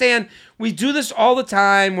don't understand. We do this all the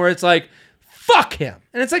time where it's like, fuck him,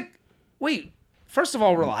 and it's like, wait. First of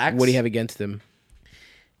all, relax. What do you have against him?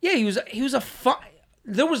 Yeah, he was a fun.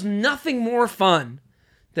 There was nothing more fun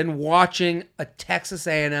than watching a Texas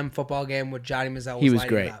A&M football game with Johnny Manziel. He was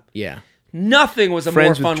great. Up. Yeah. Nothing was a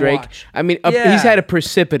Friends more fun with Drake. watch. I mean, he's had a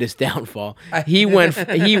precipitous downfall. He was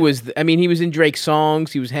in Drake's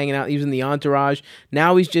songs. He was hanging out. He was in the entourage.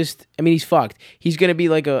 Now he's just, he's fucked. He's going to be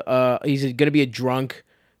like he's going to be a drunk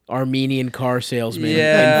Armenian car salesman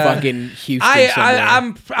in fucking Houston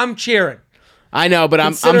somewhere. I'm cheering. I know, but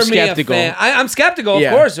I'm skeptical. I'm skeptical, of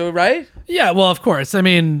course, right? Yeah, well, of course. I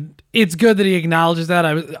mean, it's good that he acknowledges that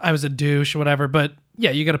I was a douche or whatever, but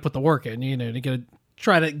yeah, you got to put the work in, you got to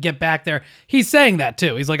try to get back there. He's saying that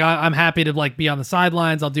too. He's like, I'm happy to like be on the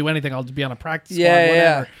sidelines. I'll do anything. I'll be on a practice squad,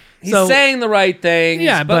 whatever. He's saying the right things.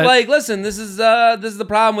 Yeah, but like, listen, this is the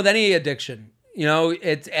problem with any addiction.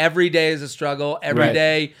 It's every day is a struggle. Every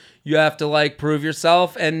day you have to like prove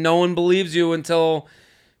yourself, and no one believes you until,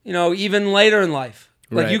 even later in life.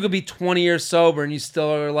 Like you could be 20 years sober and you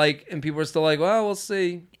still are like, and people are still like, well, we'll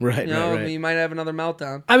see. Right. You might have another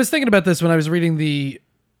meltdown. I was thinking about this when I was reading the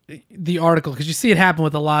article, because you see it happen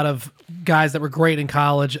with a lot of guys that were great in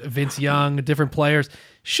college, Vince Young, different players.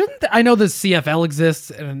 I know the CFL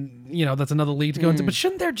exists, and that's another league to go into, but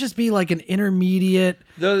shouldn't there just be like an intermediate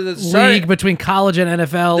league between college and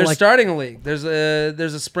NFL? They're starting a league. There's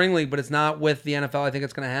a spring league, but it's not with the NFL. I think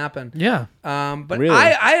it's going to happen. Yeah. But really?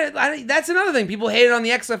 I that's another thing. People hated on the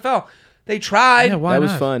XFL. They tried. Yeah, why that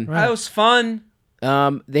not? was fun. Right. That was fun.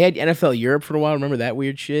 They had NFL Europe for a while. Remember that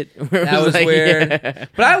weird shit? That was weird. Yeah.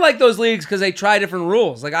 But I like those leagues because they try different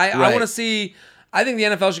rules. Like I want to see. I think the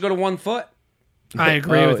NFL should go to 1 foot. I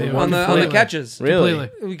agree with you. on the catches. Really?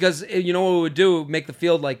 Completely. Because You know what it would do? Make the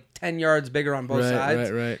field like 10 yards bigger on both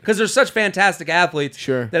sides. Right. Because they're such fantastic athletes.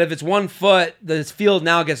 Sure. That if it's 1 foot, this field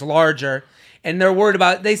now gets larger. And they're worried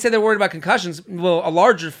about, they say they're worried about concussions. Well, a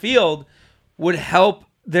larger field would help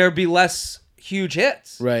there be less huge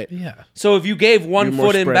hits. Right. Yeah. So if you gave 1 You're more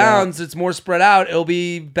foot in spread bounds, it's more spread out. It'll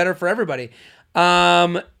be better for everybody.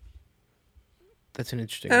 That's an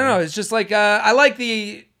interesting I don't know. It's just like, I like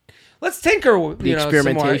the, let's tinker, some more.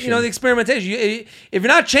 experimentation. The experimentation. If you're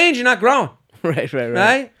not changing, you're not growing. Right?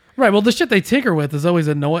 Right. Well, the shit they tinker with is always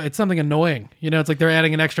annoying. It's something annoying. It's like they're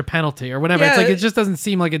adding an extra penalty or whatever. Yeah, it's like it just doesn't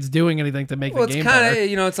seem like it's doing anything to make Well, the it's game kind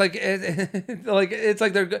better. of, it's like, it's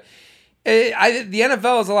like they're. The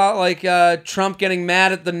NFL is a lot like Trump getting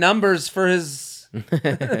mad at the numbers for his people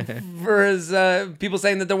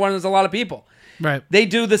saying that there was a lot of people. Right. They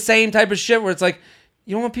do the same type of shit where it's like,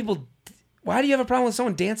 you don't want people. Why do you have a problem with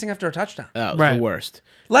someone dancing after a touchdown? Oh, it's Right. the worst.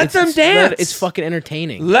 Let them dance. It's fucking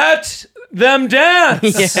entertaining. Let them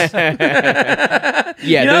dance. Yeah.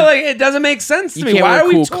 Like it doesn't make sense to You me. can't Why wear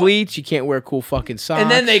are cool we cleats. You can't wear cool fucking socks. And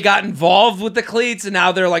then they got involved with the cleats, and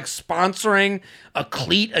now they're like sponsoring a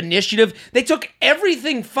cleat initiative. They took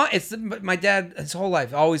everything fun. It's my dad his whole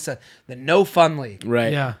life always said the no fun league.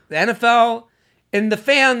 Right. Yeah. The NFL and the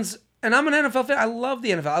fans, and I'm an NFL fan. I love the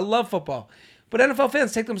NFL. I love football. But NFL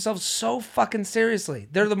fans take themselves so fucking seriously.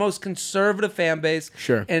 They're the most conservative fan base.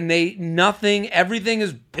 Sure. And everything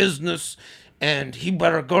is business. And he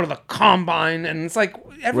better go to the combine. And it's like,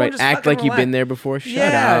 everyone Right. just Act fucking like you've relax. been there before. Shut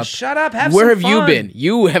Yeah, up. shut up. Have Where some have you fun. been?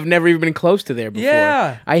 You have never even been close to there before.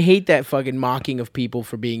 Yeah. I hate that fucking mocking of people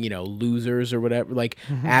for being, losers or whatever. Like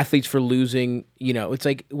athletes for losing. It's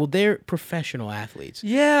like, well, they're professional athletes.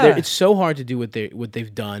 Yeah. It's so hard to do what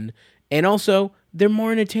they've done, and also they're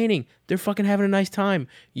more entertaining. They're fucking having a nice time.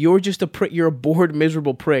 You're just a prick. You're a bored,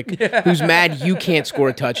 miserable prick who's mad you can't score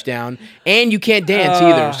a touchdown and you can't dance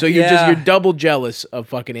either. So you're double jealous of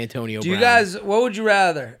fucking Antonio Do Brown. you guys, what would you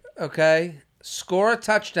rather? Okay. Score a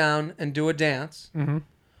touchdown and do a dance,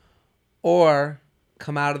 or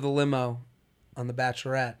come out of the limo on The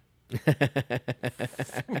Bachelorette?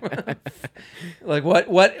 Like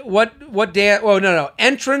what dance? Oh, no.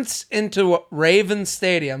 Entrance into Ravens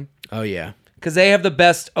Stadium, Oh yeah, because they have the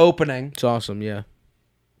best opening. it's awesome. Yeah.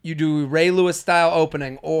 You do Ray Lewis style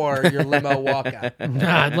opening or your limo walkout.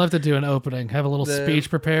 I'd love to do an opening. Have a little speech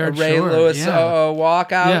prepared. Ray sure. Lewis Yeah.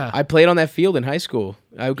 walkout. Yeah. I played on that field in high school.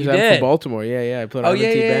 Because I'm did? from Baltimore. Yeah. I played on Oh, yeah,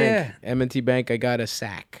 M&T yeah, Bank. M&T Bank. I got a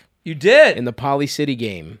sack You did. in the Poly City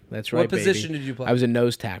game. That's right. What position baby. did you play? I was a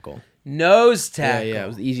nose tackle. Nose tackle. Yeah. It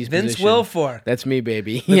was the easiest Vince position. Wilfork. That's me,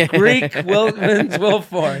 baby. Greek Vince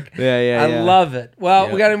Wilfork. Yeah. I love it. Well,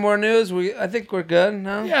 Yeah. we got any more news? I think we're good.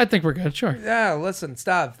 No? Yeah, I think we're good. Sure. Yeah, listen,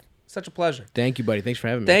 Stav, such a pleasure. Thank you, buddy. Thanks for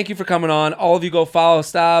having me. Thank you for coming on. All of you go follow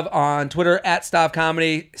Stav on Twitter at Stav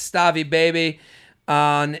Comedy, Stavy Baby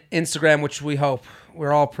on Instagram, which we hope.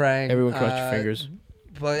 We're all praying. Everyone cross your fingers.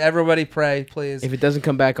 But everybody pray, please. If it doesn't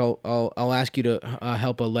come back, I'll ask you to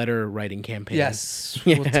help a letter writing campaign. Yes,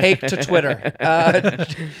 we'll take to Twitter.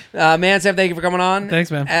 Mansam, thank you for coming on.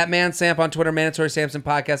 Thanks, man. At Mansam on Twitter, Mandatory Samson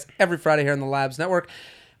Podcast every Friday here on the Labs Network.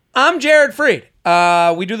 I'm Jared Freed.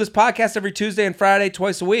 We do this podcast every Tuesday and Friday,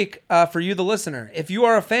 twice a week, for you, the listener. If you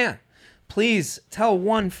are a fan, please tell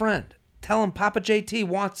one friend. Tell him Papa JT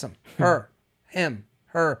wants him. Her, him,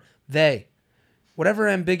 her, they. Whatever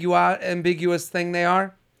ambiguous thing they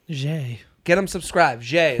are, Jay. get them subscribed.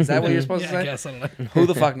 Jay, is that what you're supposed to Yeah, say? I guess. I don't know. Who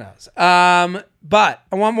the fuck knows? But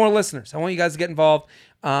I want more listeners. I want you guys to get involved.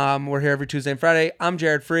 We're here every Tuesday and Friday. I'm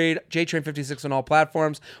Jared Freed, JTrain56 on all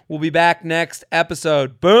platforms. We'll be back next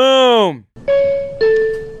episode. Boom!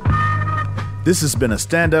 This has been a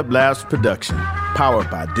Stand Up Labs production,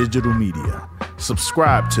 powered by digital media.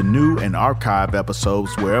 Subscribe to new and archive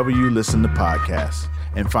episodes wherever you listen to podcasts,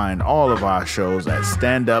 and find all of our shows at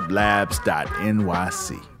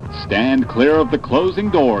standuplabs.nyc. Stand clear of the closing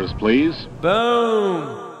doors, please.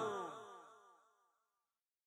 Boom!